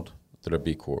world that are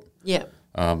B Corp. Yeah.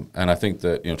 And I think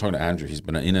that, talking to Andrew, he's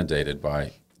been inundated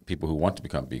by people who want to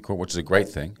become B Corp, which is a great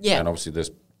thing. Yeah. And obviously,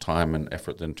 there's time and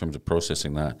effort in terms of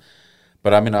processing that.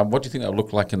 But I mean, what do you think that will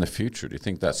look like in the future? Do you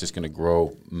think that's just going to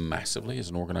grow massively as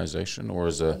an organization or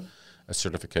as a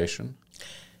certification?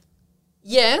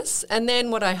 Yes, and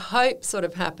then what I hope sort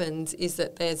of happens is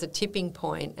that there's a tipping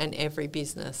point and every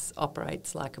business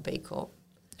operates like a B Corp.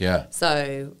 Yeah.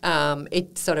 So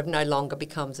it sort of no longer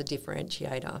becomes a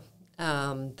differentiator,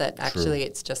 that actually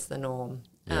it's just the norm.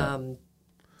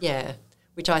 Yeah.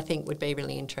 Which I think would be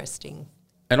really interesting.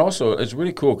 And also, it's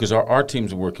really cool because our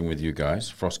teams are working with you guys,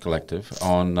 Frost Collective,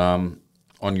 on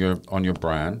your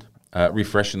brand,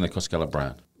 refreshing the Koskela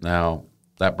brand. Now,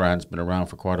 that brand's been around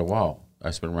for quite a while.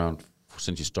 It's been around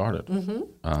since you started,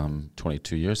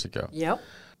 22 years ago. Yep.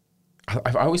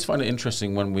 I always find it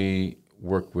interesting when we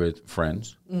work with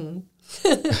friends,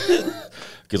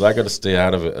 because I got to stay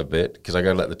out of it a bit because I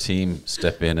got to let the team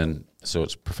step in, and so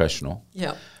it's professional.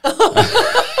 Yeah.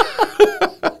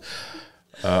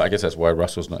 I guess that's why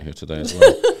Russell's not here today as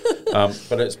well.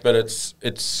 But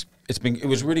it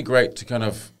was really great to kind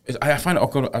of. I find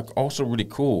it also really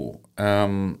cool.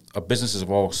 Businesses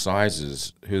of all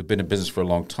sizes who have been in business for a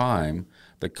long time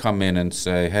that come in and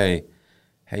say, "Hey,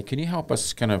 can you help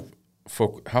us kind of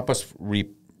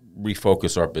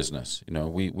refocus our business?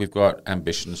 We've got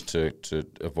ambitions to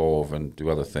evolve and do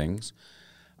other things."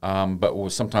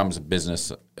 But sometimes a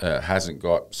business hasn't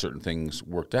got certain things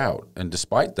worked out. And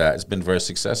despite that, it's been very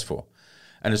successful.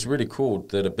 And it's really cool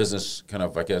that a business kind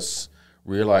of, I guess,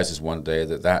 realizes one day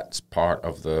that that's part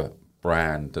of the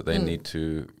brand that they need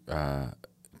to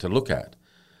look at.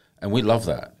 And we love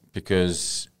that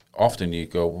because often you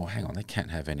go, well, hang on,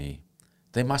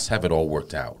 they must have it all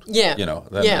worked out. Yeah.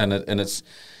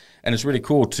 And it's really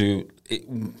cool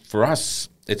for us,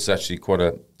 it's actually quite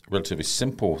a relatively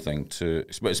simple thing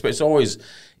but it's always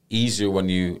easier when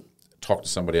you talk to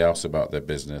somebody else about their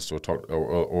business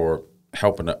or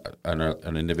help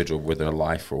an individual with their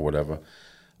life or whatever.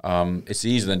 It's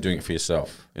easier than doing it for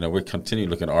yourself. We continue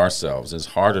looking at ourselves. It's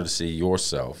harder to see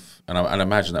yourself, and I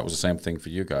imagine that was the same thing for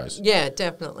you guys. Yeah,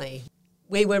 definitely.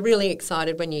 We were really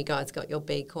excited when you guys got your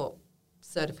B Corp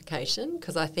certification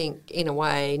because I think in a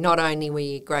way not only were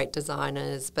you great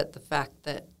designers, but the fact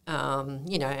that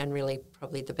and really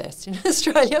probably the best in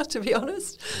Australia, to be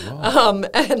honest. Wow.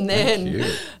 And then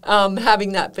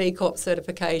having that B Corp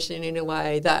certification in a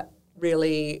way that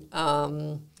really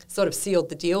sort of sealed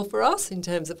the deal for us in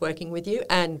terms of working with you,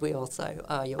 and we also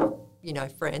are your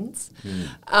friends.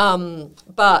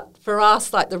 But for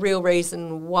us, like the real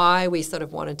reason why we sort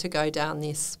of wanted to go down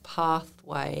this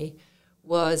pathway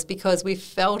was because we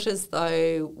felt as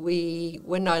though we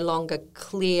were no longer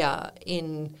clear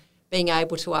in being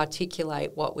able to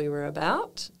articulate what we were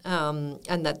about,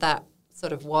 and that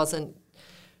sort of wasn't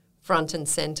front and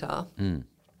centre in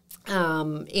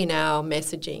our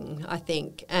messaging, I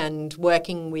think. And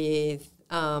working with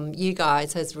you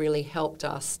guys has really helped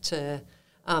us to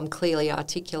clearly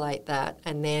articulate that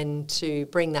and then to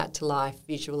bring that to life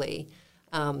visually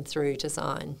through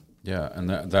design. Yeah, and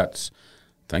that's...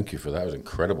 Thank you for that. It was an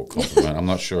incredible compliment. I'm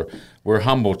not sure. We're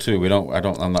humble too.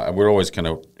 We're always kind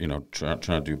of, trying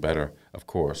to do better, of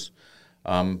course.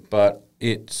 But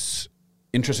it's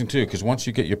interesting too, because once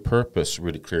you get your purpose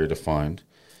really clearly defined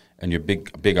and your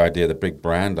big idea, the big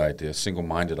brand idea,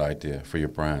 single-minded idea for your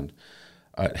brand,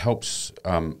 it helps,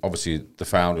 obviously, the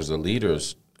founders, the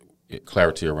leaders,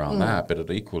 clarity around that, but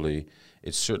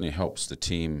it certainly helps the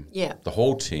team, the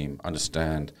whole team,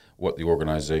 understand what the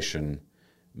organization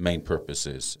main purpose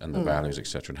is and the values,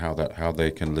 etc., and how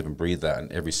they can live and breathe that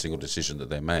in every single decision that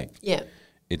they make. Yeah.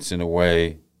 It's in a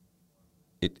way,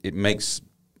 it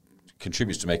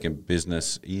contributes to making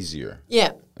business easier.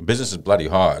 Yeah. And business is bloody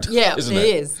hard. Yeah, isn't it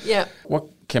is. Yeah.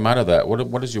 What came out of that?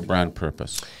 What is your brand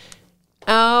purpose?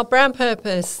 Our brand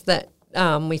purpose that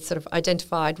we sort of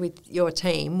identified with your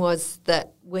team was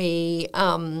that we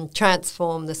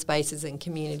transform the spaces and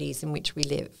communities in which we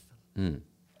live.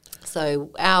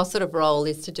 So our sort of role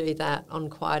is to do that on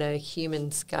quite a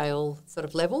human scale sort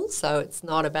of level. So it's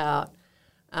not about,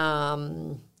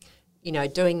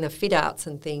 doing the fit outs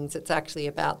and things. It's actually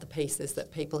about the pieces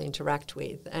that people interact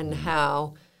with and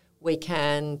how we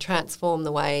can transform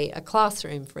the way a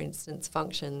classroom, for instance,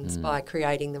 functions by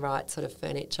creating the right sort of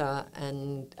furniture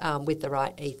and with the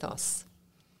right ethos.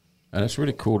 And it's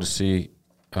really cool to see.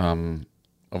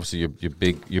 Obviously,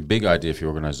 your big idea for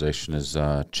your organisation is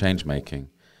change making,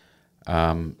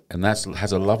 and that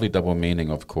has a lovely double meaning,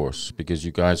 of course, because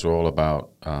you guys are all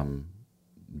about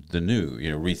the new,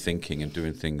 rethinking and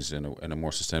doing things in a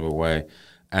more sustainable way,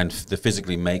 and the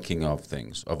physically making of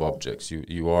things, of objects.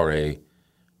 You are a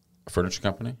furniture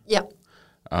company. Yep.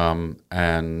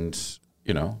 And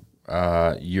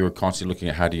you're constantly looking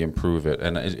at how do you improve it,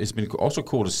 and it's been also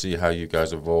cool to see how you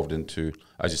guys evolved into,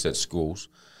 as you said, schools,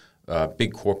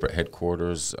 big corporate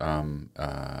headquarters,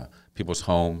 people's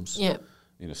homes. Yeah.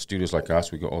 Studios like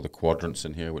us, we got all the quadrants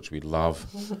in here, which we love.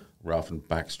 Ralph and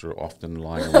Baxter often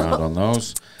lying around on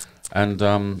those,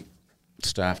 and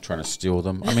staff trying to steal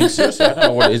them. I mean, seriously, I don't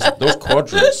know what it is. Those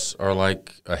quadrants are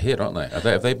like a hit, aren't they?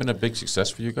 Have they been a big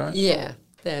success for you guys? Yeah,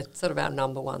 they're sort of our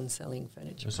number one selling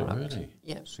furniture Is product. it really?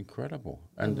 Yeah. It's incredible.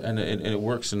 And it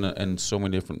works in so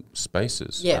many different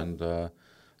spaces. Yeah. And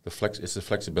it's the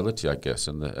flexibility, I guess,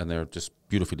 and they're just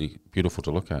beautiful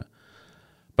to look at.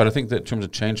 But I think that in terms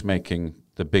of change making,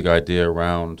 the big idea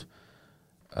around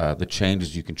the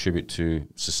changes you contribute to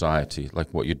society,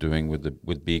 like what you're doing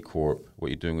with B Corp, what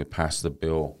you're doing with Pass the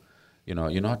Bill.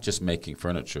 You're not just making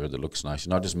furniture that looks nice.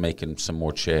 You're not just making some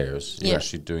more chairs. You're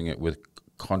actually doing it with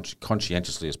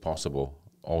conscientiously as possible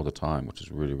all the time, which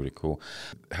is really, really cool.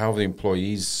 How have the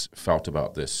employees felt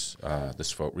about this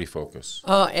refocus?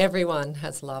 Oh, everyone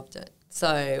has loved it.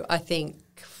 So I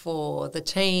think for the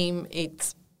team,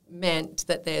 it's meant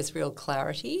that there's real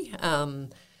clarity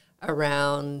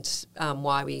around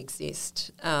why we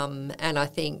exist. And I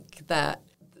think that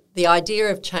the idea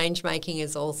of change making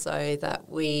is also that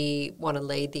we want to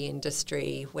lead the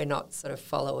industry. We're not sort of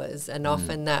followers, and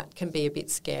often that can be a bit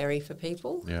scary for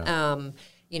people. Yeah.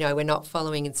 We're not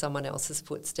following in someone else's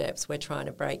footsteps. We're trying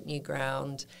to break new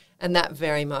ground, and that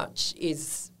very much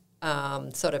is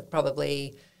sort of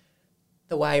probably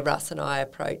the way Russ and I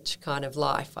approach kind of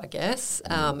life, I guess,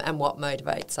 and what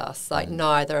motivates us. Like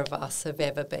neither of us have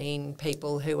ever been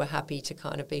people who are happy to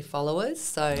kind of be followers.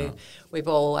 So we've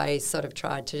always sort of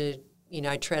tried to,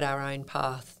 tread our own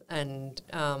path and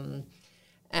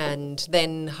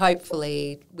then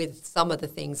hopefully with some of the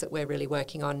things that we're really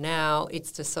working on now,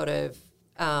 it's to sort of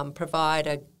provide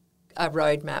a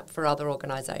roadmap for other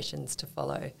organisations to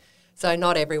follow. So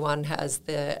not everyone has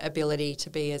the ability to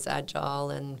be as agile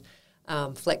and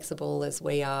flexible as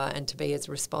we are and to be as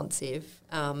responsive.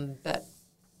 But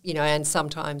and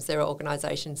sometimes there are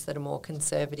organisations that are more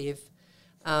conservative,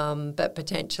 but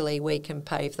potentially we can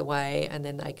pave the way and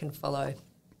then they can follow,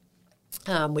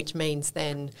 which means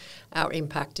then our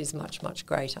impact is much, much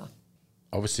greater.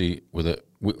 Obviously,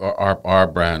 our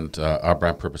brand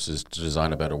purpose is to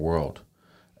design a better world,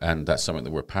 and that's something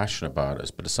that we're passionate about.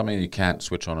 But it's something you can't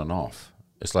switch on and off.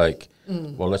 It's like,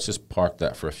 well, let's just park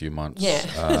that for a few months,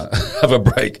 have a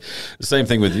break. The same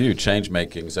thing with you. Change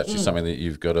making is actually something that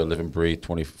you've got to live and breathe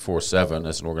 24/7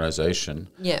 as an organization.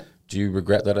 Yeah. Do you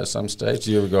regret that at some stage?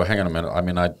 Do you ever go, hang on a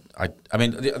minute?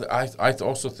 I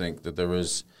also think that there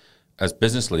is, as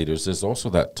business leaders, there's also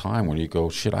that time when you go,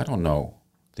 shit, I don't know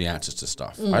the answers to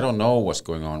stuff. I don't know what's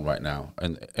going on right now.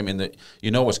 And I mean,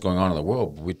 what's going on in the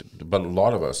world, but a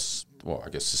lot of us, well, I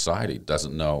guess society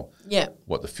doesn't know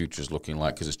what the future is looking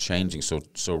like because it's changing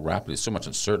so rapidly. So much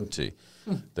uncertainty.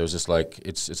 There's just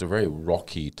it's a very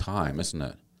rocky time, isn't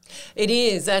it? It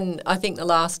is, and I think the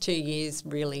last 2 years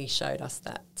really showed us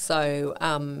that. So,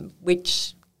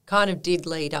 which kind of did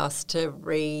lead us to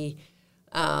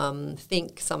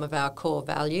think some of our core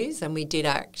values, and we did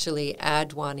actually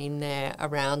add one in there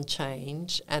around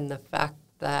change and the fact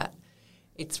that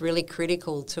it's really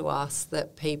critical to us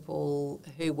that people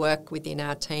who work within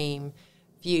our team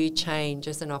view change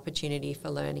as an opportunity for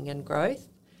learning and growth,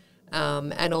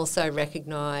 and also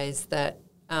recognise that,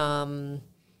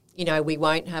 we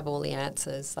won't have all the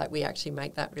answers. Like, we actually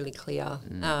make that really clear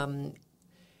in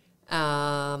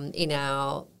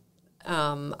our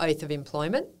oath of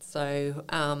employment. So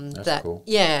That's cool.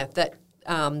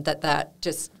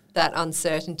 That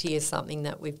uncertainty is something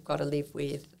that we've got to live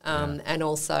with, and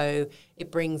also it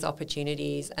brings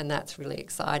opportunities, and that's really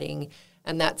exciting.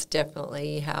 And that's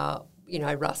definitely how,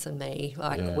 Russ and me,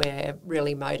 we're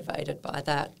really motivated by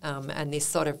that, and this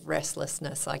sort of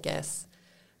restlessness, I guess,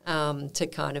 to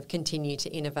kind of continue to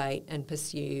innovate and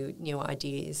pursue new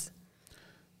ideas.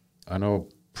 I know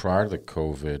prior to the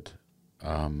COVID,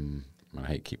 I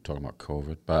hate to keep talking about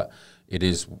COVID, but it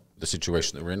is the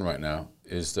situation that we're in right now,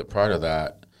 is that prior to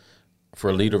that, for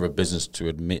a leader of a business to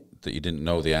admit that you didn't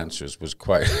know the answers was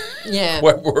quite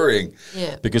quite worrying.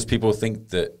 Yeah. Because people think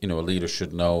that, a leader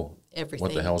should know Everything.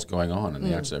 what the hell's going on and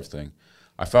the answer to everything.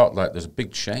 I felt like there's a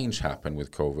big change happened with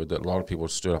COVID, that a lot of people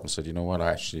stood up and said, you know what,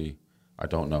 I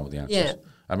don't know the answers. Yeah.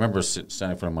 I remember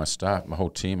standing in front of my staff, my whole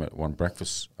team at one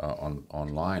breakfast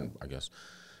online, I guess,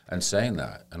 and saying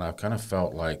that. And I kind of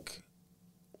felt like,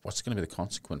 what's going to be the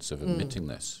consequence of admitting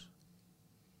this?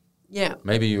 Yeah.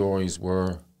 Maybe you always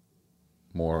were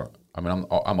more,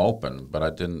 I'm open, but I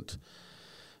didn't,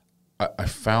 I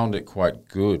found it quite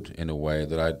good in a way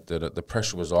that the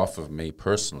pressure was off of me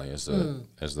personally as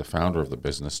the founder of the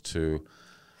business to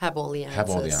have all the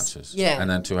answers. Yeah. And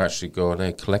then to actually go,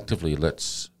 hey, collectively,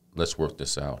 let's work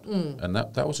this out. And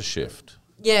that was a shift.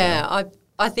 Yeah,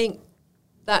 I think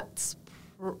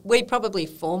we probably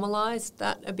formalised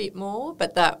that a bit more,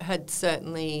 but that had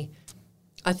certainly,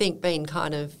 I think, been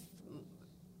kind of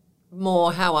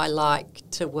more how I like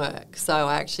to work. So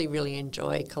I actually really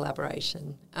enjoy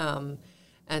collaboration,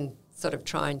 and sort of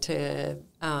trying to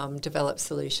develop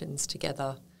solutions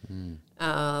together.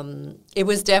 It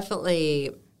was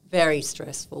definitely very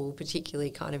stressful,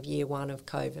 particularly kind of year one of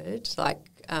COVID.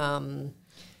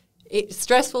 It's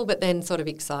stressful, but then sort of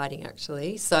exciting,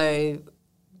 actually. So,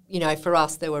 for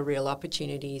us, there were real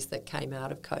opportunities that came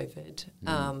out of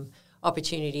COVID,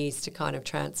 opportunities to kind of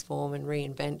transform and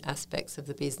reinvent aspects of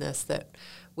the business that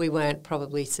we weren't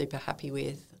probably super happy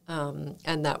with,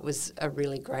 and that was a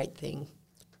really great thing.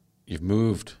 You've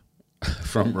moved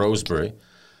from Rosebery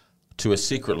to a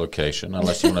secret location,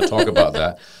 unless you want to talk about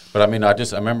that. But I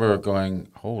remember going,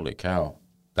 holy cow,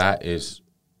 that is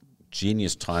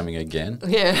genius timing again.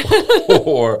 Yeah.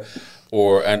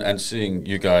 and seeing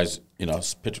you guys,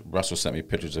 Russell sent me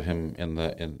pictures of him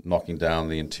in knocking down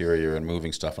the interior and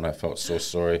moving stuff, and I felt so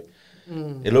sorry.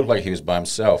 It looked like he was by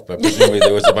himself, but presumably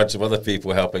there was a bunch of other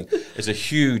people helping. It's a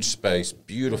huge space,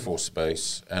 beautiful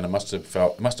space, and it must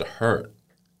have hurt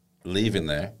leaving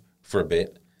there for a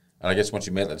bit. And I guess once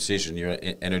you made that decision, you're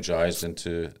energized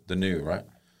into the new, right?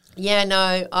 Yeah,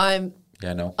 no, I'm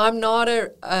not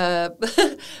a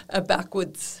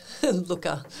backwards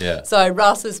looker. Yeah. So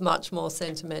Russ is much more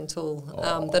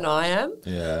sentimental than I am.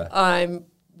 Yeah. I'm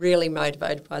really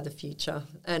motivated by the future,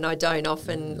 and I don't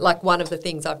often one of the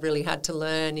things I've really had to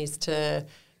learn is to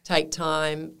take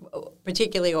time,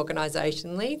 particularly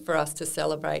organisationally, for us to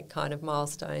celebrate kind of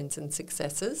milestones and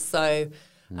successes. So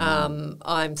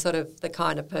I'm sort of the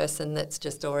kind of person that's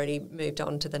just already moved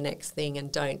on to the next thing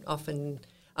and don't often.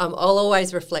 I'll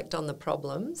always reflect on the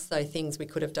problems, so things we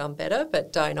could have done better,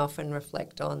 but don't often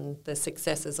reflect on the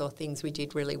successes or things we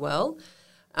did really well.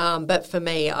 But for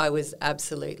me, I was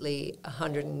absolutely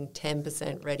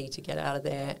 110% ready to get out of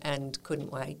there and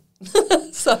couldn't wait.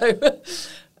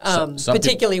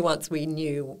 Particularly once we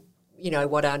knew,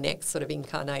 what our next sort of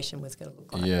incarnation was going to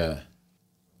look like. Yeah,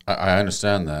 I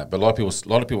understand that, but a lot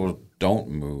of people don't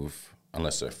move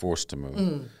unless they're forced to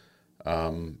move.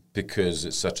 Because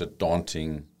it's such a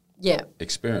daunting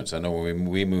experience. I know when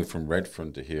we moved from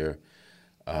Redfern to here,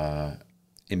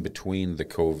 in between the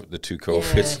two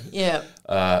COVIDs,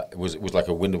 it was like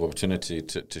a window of opportunity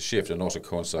to shift, and also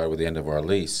coincide with the end of our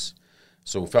lease.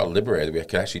 So we felt liberated. We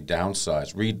could actually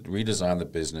downsize, redesign the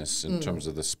business in terms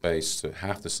of the space to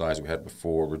half the size we had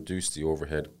before, reduce the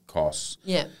overhead costs.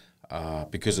 Yeah.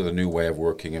 Because of the new way of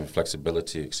working and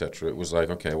flexibility, et cetera, it was like,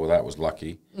 okay, well, that was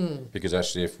lucky. Because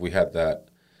actually, if we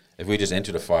just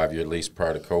entered a 5-year lease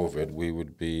prior to COVID, we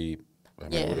would be,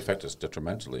 it would affect us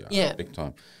detrimentally, big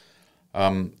time.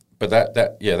 But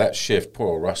that shift, poor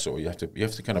old Russell, you have to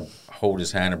kind of hold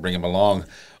his hand and bring him along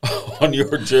on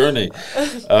your journey.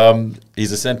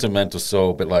 He's a sentimental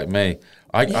soul, a bit like me.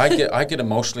 I get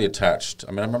emotionally attached.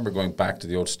 I remember going back to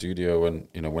the old studio, and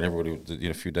when everybody,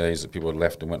 a few days that people had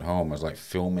left and went home, I was like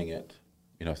filming it,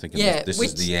 thinking Yeah, this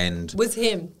is the end. Was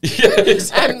him. Yeah,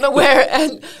 exactly.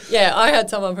 I had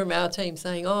someone from our team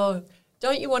saying, "Oh,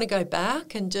 don't you want to go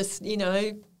back and just,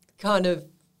 kind of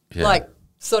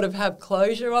sort of have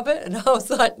closure of it?" And I was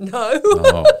like, no.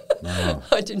 No.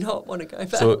 I do not want to go back.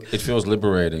 So it feels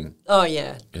liberating. Oh,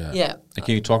 yeah. Yeah. And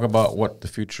can you talk about what the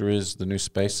future is, the new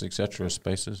space, etc.,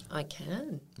 spaces? I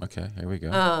can. Okay, here we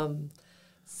go.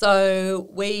 So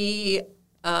we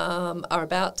are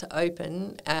about to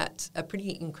open at a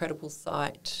pretty incredible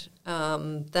site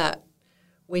that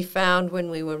we found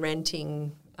when we were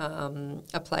renting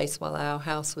a place while our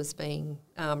house was being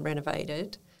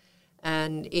renovated.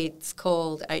 And it's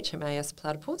called HMAS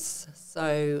Platypus.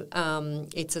 So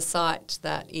it's a site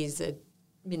that is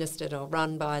administered or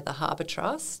run by the Harbour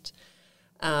Trust.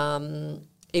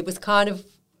 It was kind of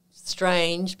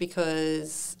strange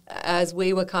because as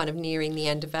we were kind of nearing the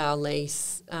end of our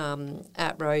lease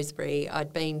at Rosebery,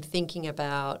 I'd been thinking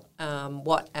about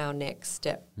what our next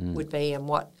step would be and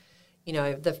what,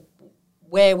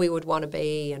 where we would want to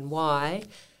be and why,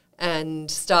 and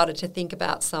started to think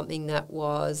about something that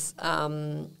was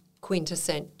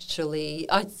quintessentially,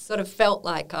 I sort of felt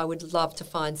like I would love to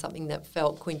find something that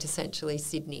felt quintessentially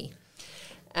Sydney.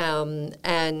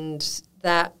 And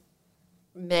that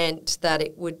meant that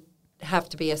it would have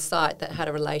to be a site that had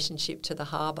a relationship to the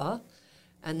harbour.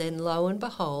 And then lo and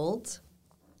behold,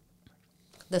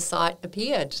 the site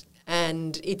appeared.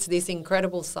 And it's this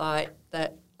incredible site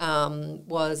that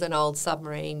was an old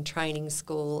submarine training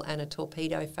school and a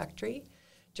torpedo factory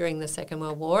during the Second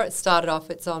World War. It started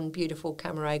off, it's on beautiful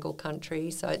Camaragal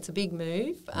country, so it's a big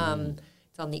move.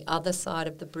 It's on the other side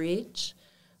of the bridge,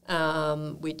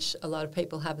 which a lot of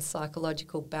people have a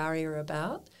psychological barrier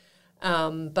about.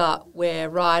 But we're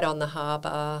right on the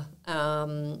harbour.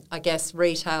 I guess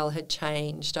retail had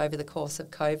changed over the course of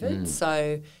COVID,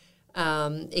 so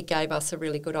it gave us a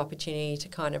really good opportunity to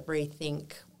kind of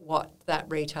rethink what that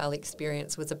retail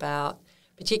experience was about,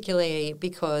 particularly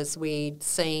because we'd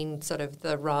seen sort of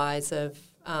the rise of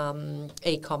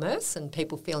e-commerce and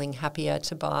people feeling happier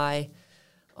to buy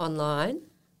online.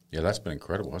 Yeah, that's been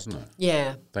incredible, hasn't it?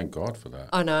 Yeah. Thank God for that.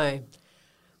 I know.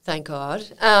 Thank God.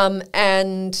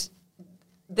 And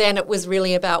then it was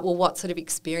really about, well, what sort of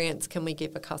experience can we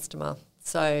give a customer?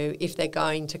 So if they're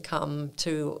going to come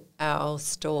to our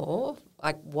store,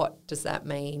 like what does that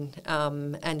mean?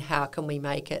 And how can we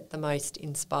make it the most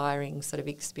inspiring sort of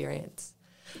experience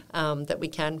that we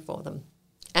can for them?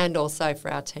 And also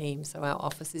for our team. So our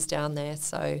office is down there.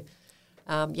 So,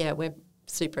 we're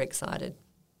super excited.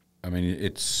 I mean,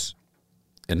 it's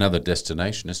another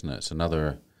destination, isn't it? It's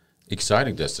another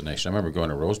exciting destination. I remember going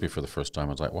to Rosebery for the first time.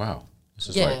 I was like, wow,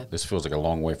 this feels like a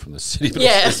long way from the city. But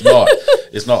it's not.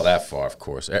 It's not that far, of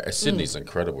course. Sydney's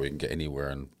incredible. You can get anywhere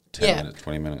in 10 minutes,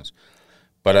 20 minutes.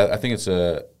 But I think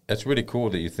it's really cool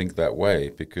that you think that way,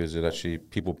 because it actually,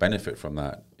 people benefit from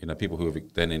that. People who have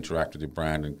then interact with your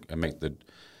brand and make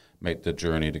the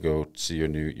journey to go see your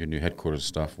new headquarters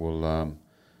stuff will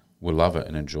love it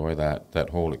and enjoy that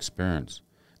whole experience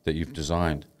that you've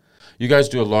designed. You guys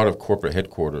do a lot of corporate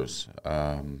headquarters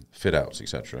fit outs,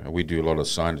 etc. We do a lot of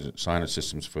signage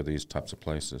systems for these types of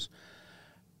places.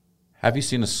 Have you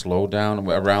seen a slowdown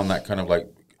around that kind of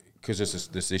because there's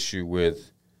this issue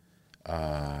with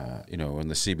in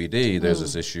the CBD, there's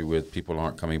this issue with people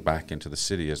aren't coming back into the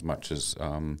city as much as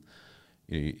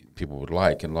people would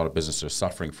like, and a lot of businesses are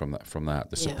suffering from that.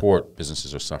 The support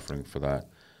businesses are suffering for that.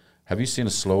 Have you seen a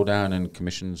slowdown in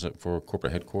commissions for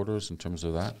corporate headquarters in terms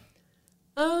of that?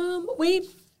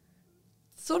 We've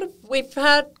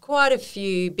had quite a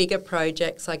few bigger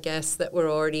projects, I guess, that were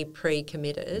already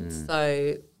pre-committed,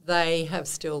 so they have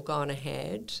still gone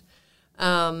ahead.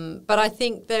 But I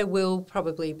think there will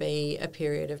probably be a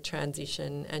period of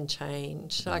transition and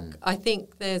change. I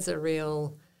think there's a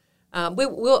real I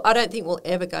don't think we'll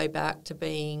ever go back to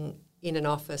being in an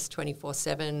office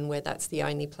 24/7 where that's the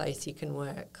only place you can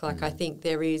work. I think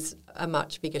there is a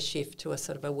much bigger shift to a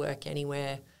sort of a work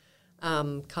anywhere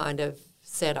kind of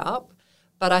setup.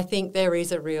 But I think there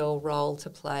is a real role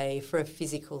to play for a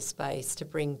physical space to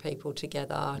bring people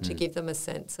together, to give them a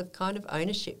sense of kind of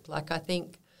ownership. I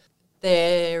think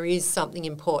there is something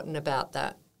important about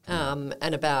that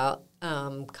and about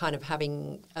kind of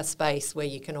having a space where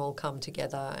you can all come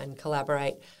together and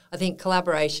collaborate. I think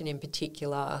collaboration in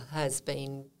particular has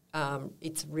been,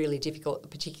 it's really difficult,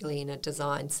 particularly in a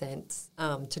design sense,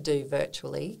 to do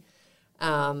virtually.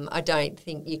 I don't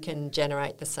think you can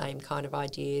generate the same kind of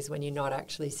ideas when you're not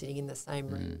actually sitting in the same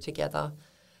room together.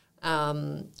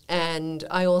 And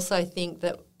I also think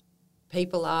that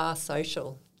people are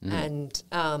social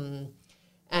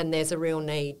And there's a real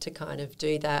need to kind of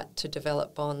do that, to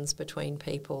develop bonds between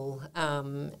people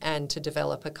and to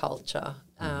develop a culture.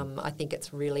 I think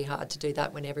it's really hard to do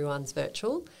that when everyone's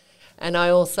virtual. And I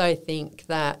also think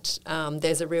that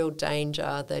there's a real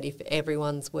danger that if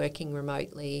everyone's working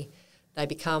remotely, they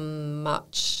become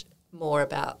much more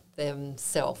about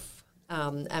themselves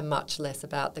and much less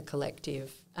about the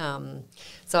collective.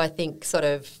 So I think sort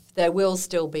of there will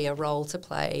still be a role to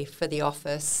play for the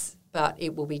office, but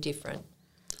it will be different.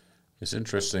 It's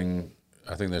interesting.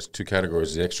 I think there's two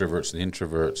categories, the extroverts and the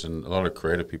introverts, and a lot of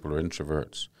creative people are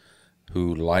introverts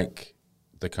who like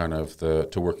the kind of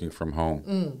to working from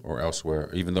home or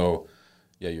elsewhere, even though,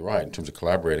 yeah, you're right, in terms of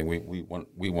collaborating, we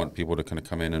want people to kind of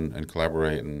come in and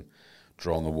collaborate and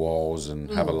draw on the walls and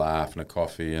have a laugh and a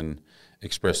coffee and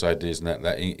express ideas, and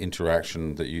that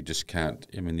interaction that you just can't.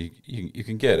 I mean, you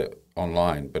can get it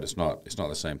online, but it's not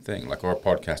the same thing. Like our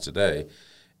podcast today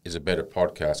is a better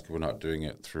podcast because we're not doing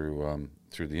it through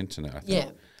the internet, I think.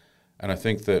 Yeah. And I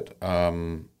think that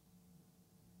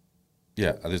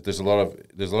there's a lot of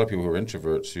people who are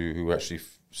introverts who actually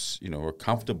are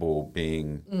comfortable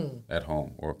being at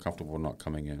home or comfortable not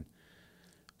coming in.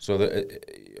 So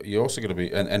that you're also going to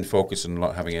be and focus on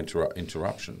not having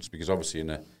interruptions, because obviously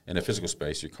in a physical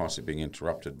space you're constantly being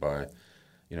interrupted by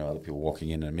other people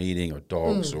walking in a meeting or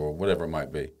dogs or whatever it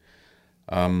might be.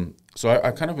 So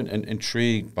I kind of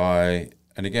intrigued by,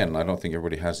 and again, I don't think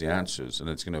everybody has the answers, and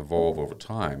it's going to evolve over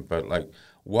time. But like,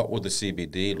 what would the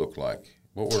CBD look like?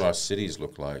 What would our cities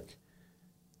look like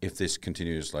if this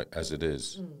continues like as it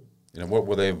is? What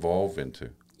will they evolve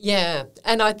into? Yeah,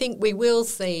 and I think we will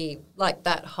see like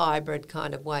that hybrid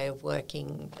kind of way of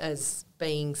working as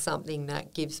being something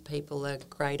that gives people a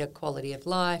greater quality of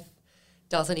life,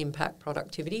 doesn't impact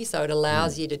productivity, so it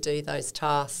allows you to do those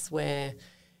tasks where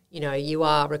you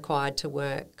are required to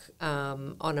work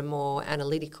on a more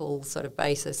analytical sort of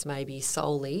basis, maybe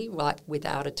solely, like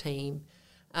without a team.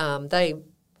 They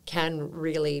can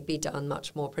really be done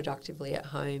much more productively at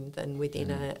home than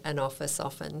within an office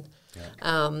often.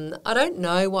 Yeah. I don't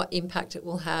know what impact it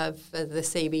will have for the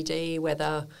CBD,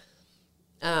 whether,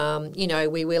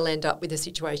 we will end up with a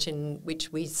situation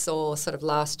which we saw sort of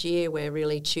last year where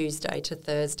really Tuesday to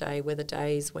Thursday were the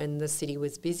days when the city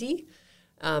was busy.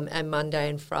 And Monday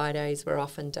and Fridays were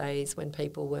often days when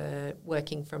people were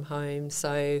working from home.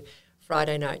 So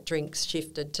Friday night drinks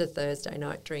shifted to Thursday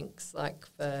night drinks, like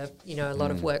for, a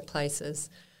lot of workplaces.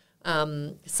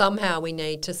 Somehow we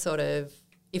need to sort of,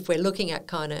 if we're looking at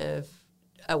kind of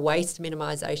a waste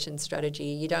minimisation strategy,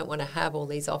 you don't want to have all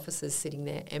these offices sitting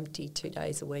there empty 2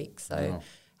 days a week. So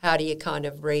how do you kind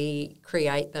of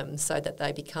recreate them so that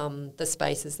they become the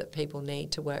spaces that people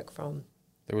need to work from?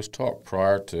 There was talk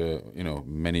prior to,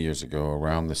 many years ago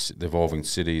around the evolving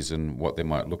cities and what they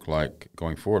might look like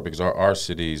going forward, because our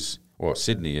cities, well,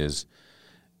 Sydney is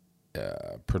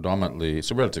predominantly,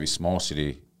 it's a relatively small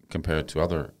city compared to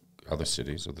other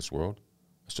cities of this world.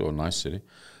 It's still a nice city.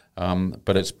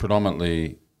 But it's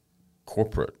predominantly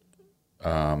corporate.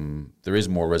 There is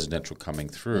more residential coming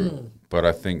through, but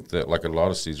I think that like a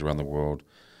lot of cities around the world,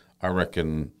 I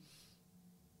reckon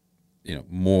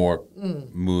more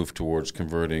move towards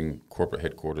converting corporate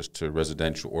headquarters to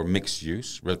residential or mixed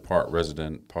use, part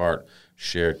resident, part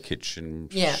shared kitchen,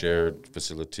 shared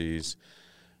facilities.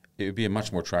 It would be a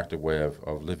much more attractive way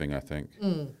of living, I think.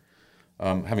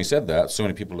 Having said that, so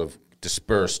many people have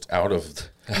dispersed out of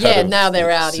now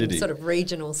they're out in sort of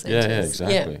regional centres. Yeah,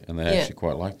 exactly. And they actually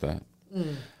quite like that.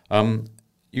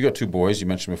 You got 2 boys, you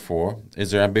mentioned before. Is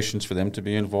there ambitions for them to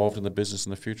be involved in the business in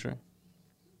the future?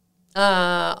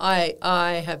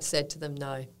 I have said to them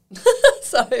no.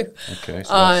 Okay,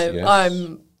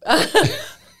 I'm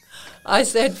I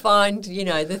said find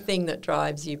the thing that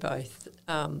drives you both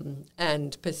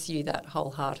and pursue that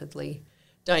wholeheartely.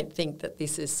 Don't think that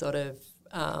this is sort of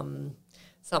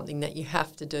something that you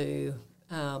have to do.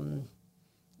 I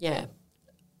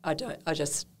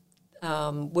just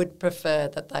would prefer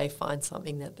that they find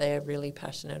something that they're really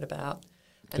passionate about.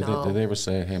 Do they ever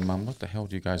say, "Hey, Mum, what the hell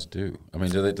do you guys do?" I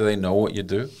mean, do they know what you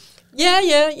do? Yeah.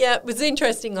 It was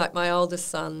interesting. Like my oldest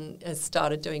son has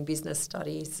started doing business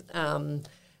studies, and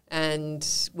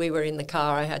we were in the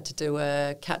car. I had to do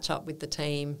a catch up with the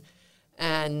team,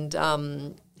 and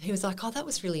he was like, "Oh, that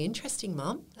was really interesting,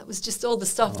 Mum. That was just all the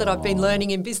stuff that I've been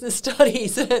learning in business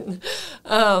studies." And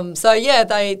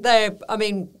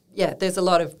there's a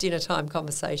lot of dinner time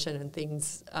conversation and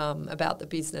things about the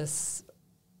business.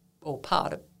 Or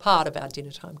part of our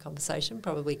dinner time conversation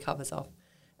probably covers off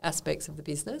aspects of the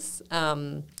business.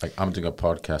 Like I'm doing a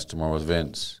podcast tomorrow with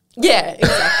Vince. Yeah,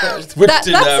 exactly. Which That's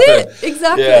didn't happen. it,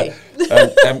 exactly. Yeah.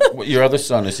 And your other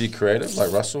son, is he creative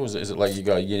like Russell? Is it like you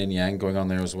got yin and yang going on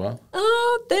there as well?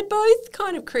 They're both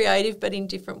kind of creative, but in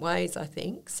different ways, I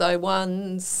think. So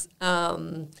one's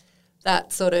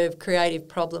that sort of creative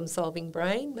problem-solving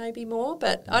brain, maybe more.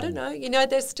 But I don't know. You know,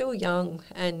 they're still young,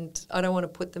 and I don't want to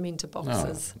put them into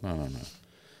boxes. No.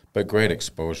 But great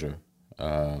exposure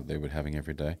they were having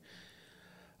every day.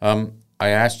 I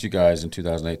asked you guys in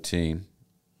 2018,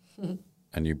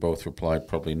 and you both replied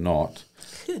probably not.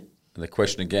 And the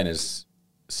question again is,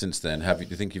 since then, do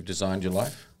you think you've designed your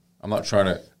life? I'm not trying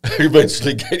to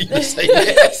eventually get you to say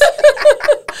yes.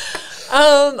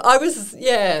 I was,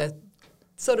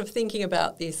 sort of thinking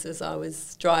about this as I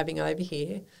was driving over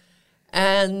here.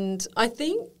 And I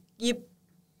think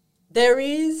there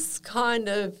is kind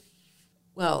of,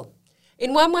 well,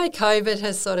 in one way, COVID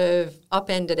has sort of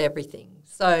upended everything.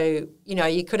 So, you know,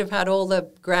 you could have had all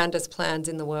the grandest plans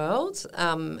in the world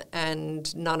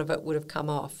and none of it would have come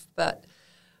off. But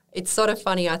it's sort of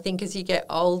funny, I think, as you get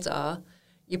older,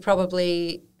 you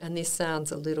probably, and this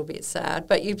sounds a little bit sad,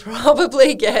 but you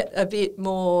probably get a bit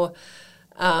more,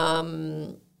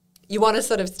 you want to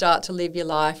sort of start to live your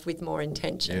life with more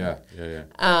intention.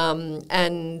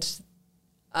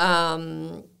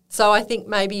 So I think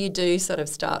maybe you do sort of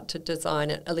start to design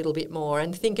it a little bit more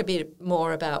and think a bit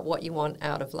more about what you want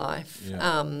out of life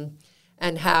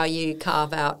and how you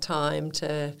carve out time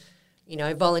to, you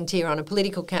know, volunteer on a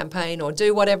political campaign or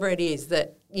do whatever it is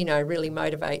that, you know, really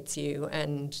motivates you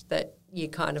and that you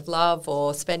kind of love,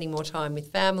 or spending more time with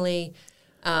family,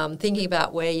 thinking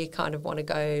about where you kind of want to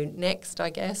go next, I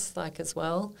guess, like as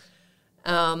well.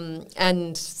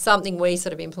 And something we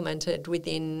sort of implemented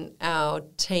within our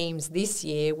teams this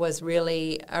year was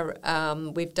really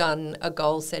we've done a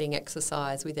goal-setting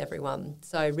exercise with everyone.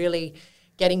 So really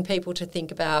getting people to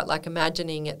think about, like,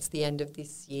 imagining it's the end of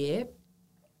this year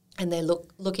and they're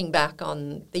looking back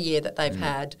on the year that they've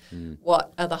had.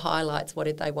 What are the highlights? What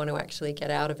did they want to actually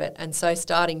get out of it? And so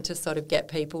starting to sort of get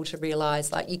people to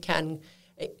realise, like, you can,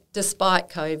 despite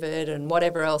COVID and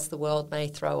whatever else the world may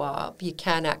throw up, you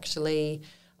can actually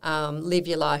live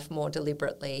your life more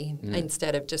deliberately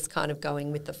instead of just kind of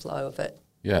going with the flow of it.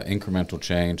 Yeah, incremental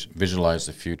change, visualize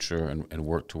the future and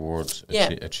work towards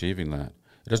achieving that.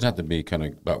 It doesn't have to be kind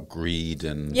of about greed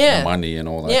and money and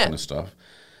all that kind of stuff.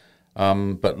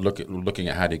 But looking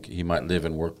at how he might live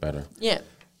and work better. Yeah.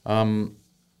 And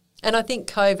I think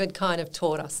COVID kind of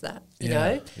taught us that, you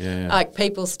know. Like,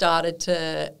 people started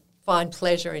to find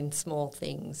pleasure in small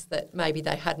things that maybe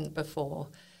they hadn't before.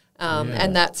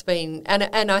 And that's been,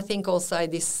 and I think also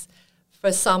this,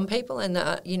 for some people,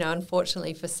 and you know,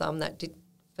 unfortunately for some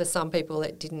for some people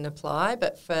it didn't apply,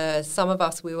 but for some of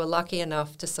us, we were lucky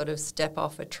enough to sort of step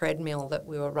off a treadmill that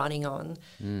we were running on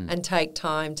and take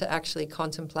time to actually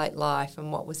contemplate life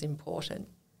and what was important.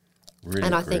 Really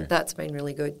and agree. I think that's been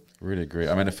really good. Really agree.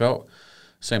 I mean, it felt,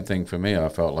 same thing for me. I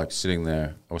felt like sitting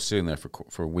there, I was sitting there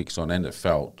for weeks on end. It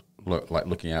felt like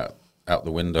looking out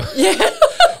the window. Yeah.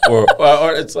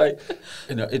 or it's like,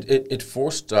 you know, it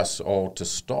forced us all to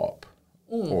stop.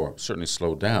 Or certainly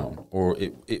slow down, or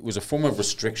it was a form of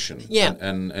restriction. Yeah.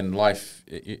 And life,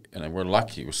 and we're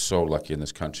lucky, we're so lucky in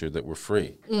this country that we're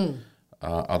free.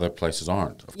 Other places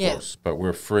aren't, of course, but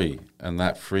we're free, and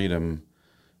that freedom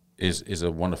is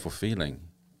a wonderful feeling.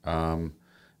 And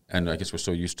I guess we're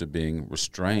so used to being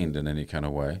restrained in any kind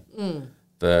of way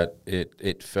that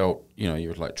it felt, you know, you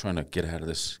were like trying to get out of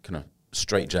this kind of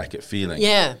straitjacket feeling.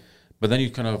 Yeah. But then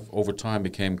you kind of, over time,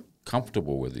 became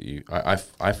comfortable with it.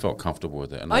 I felt comfortable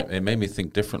with it, and it made me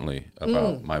think differently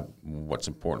about what's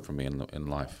important for me in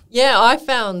life. Yeah, I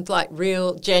found like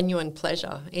real genuine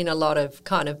pleasure in a lot of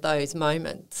kind of those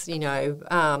moments. You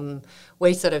know,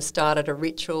 we sort of started a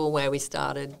ritual where we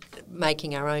started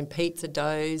making our own pizza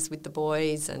doughs with the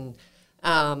boys, and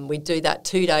we'd do that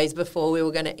 2 days before we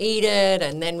were going to eat it,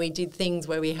 and then we did things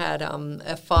where we had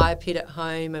a fire pit at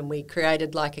home and we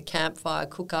created like a campfire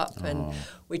cook-up and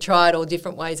we tried all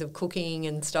different ways of cooking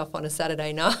and stuff on a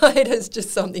Saturday night as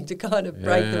just something to kind of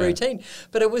break the routine.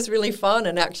 But it was really fun,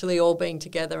 and actually all being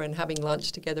together and having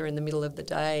lunch together in the middle of the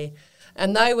day.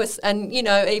 And you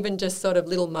know, even just sort of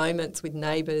little moments with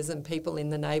neighbours and people in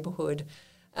the neighbourhood.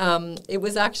 It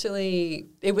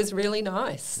was really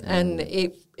nice, and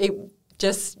it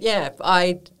just,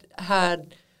 I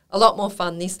had a lot more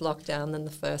fun this lockdown than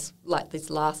this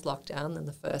last lockdown than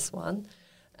the first one.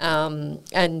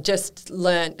 And just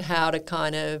learnt how to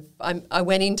kind of, I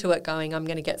went into it going, I'm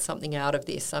going to get something out of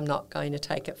this. I'm not going to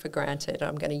take it for granted.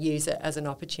 I'm going to use it as an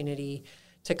opportunity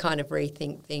to kind of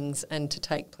rethink things and to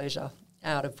take pleasure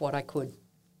out of what I could.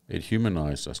 It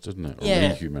humanized us, didn't it? Or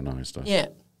Yeah. rehumanized us. Yeah.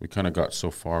 We kind of got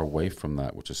so far away from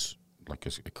that, which is like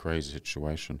a crazy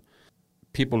situation.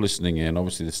 People listening in,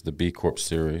 obviously this is the B Corp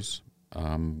series.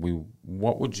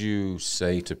 What would you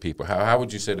say to people? How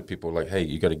would you say to people, like, hey,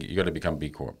 you got to become B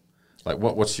Corp? Like,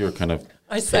 what's your kind of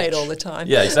I say it pitch? all the time.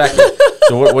 Yeah, exactly.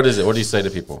 So what is it? What do you say to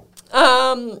people?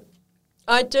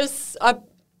 I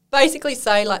basically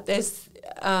say, like, there's,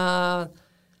 I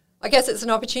guess it's an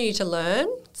opportunity to learn.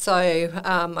 So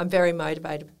I'm very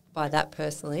motivated by that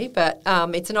personally, but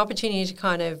it's an opportunity to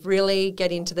kind of really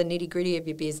get into the nitty-gritty of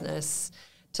your business,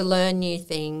 to learn new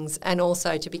things, and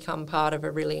also to become part of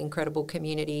a really incredible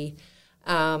community,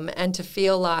 and to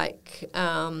feel like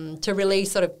to really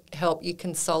sort of help you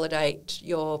consolidate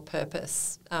your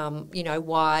purpose,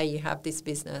 why you have this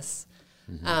business.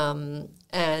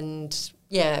 And,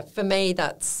 yeah, for me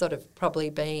that's sort of probably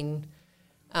been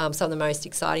some of the most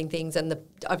exciting things. And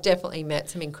I've definitely met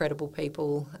some incredible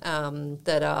people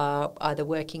that are either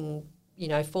working,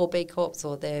 for B Corps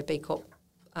or they're B Corp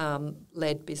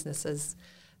led businesses,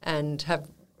 and have,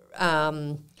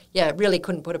 really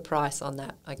couldn't put a price on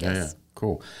that, I guess. Yeah,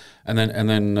 cool. And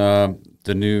then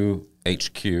the new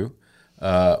HQ,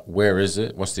 where is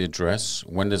it? What's the address?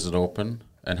 When does it open?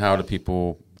 And how do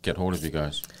people get hold of you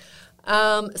guys?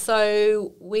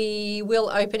 So we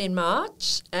will open in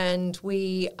March, and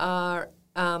we are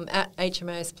at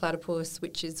HMAS Platypus,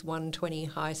 which is 120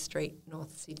 High Street,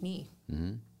 North Sydney.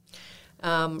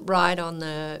 Right on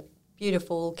the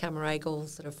beautiful Camaragal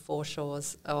sort of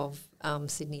foreshores of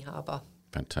Sydney Harbour.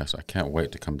 Fantastic. I can't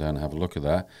wait to come down and have a look at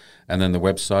that. And then the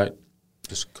website,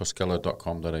 just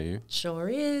koskela.com.au. Sure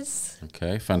is.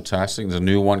 Okay, fantastic. There's a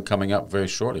new one coming up very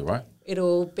shortly, right?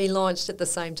 It'll be launched at the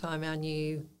same time our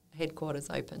new headquarters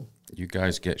open. You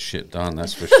guys get shit done,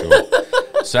 that's for sure.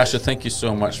 Sasha, thank you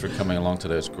so much for coming along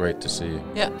today. It's great to see you.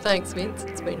 Yeah, thanks, Vince.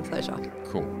 It's been a pleasure.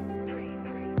 Cool.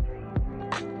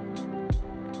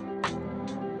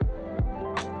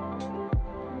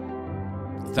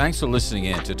 Thanks for listening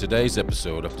in to today's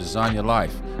episode of Design Your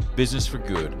Life, Business for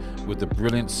Good, with the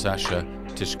brilliant Sasha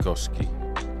Tyszkowski,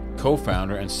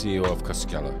 co-founder and CEO of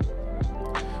Koskela.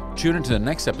 Tune into the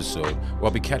next episode where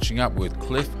I'll be catching up with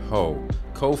Cliff Ho,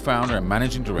 co-founder and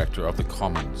managing director of The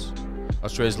Commons,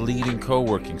 Australia's leading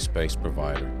co-working space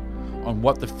provider, on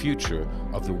what the future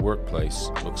of the workplace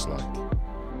looks like.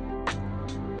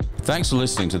 Thanks for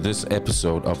listening to this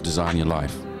episode of Design Your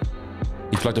Life.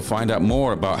 If you'd like to find out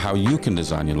more about how you can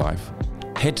design your life,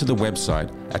 head to the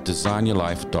website at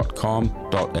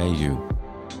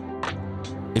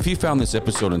designyourlife.com.au. If you found this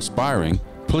episode inspiring,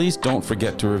 please don't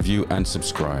forget to review and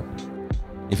subscribe.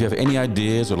 If you have any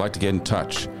ideas or like to get in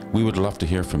touch, we would love to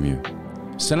hear from you.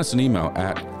 Send us an email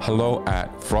at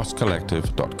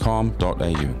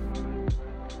hello@frostcollective.com.au.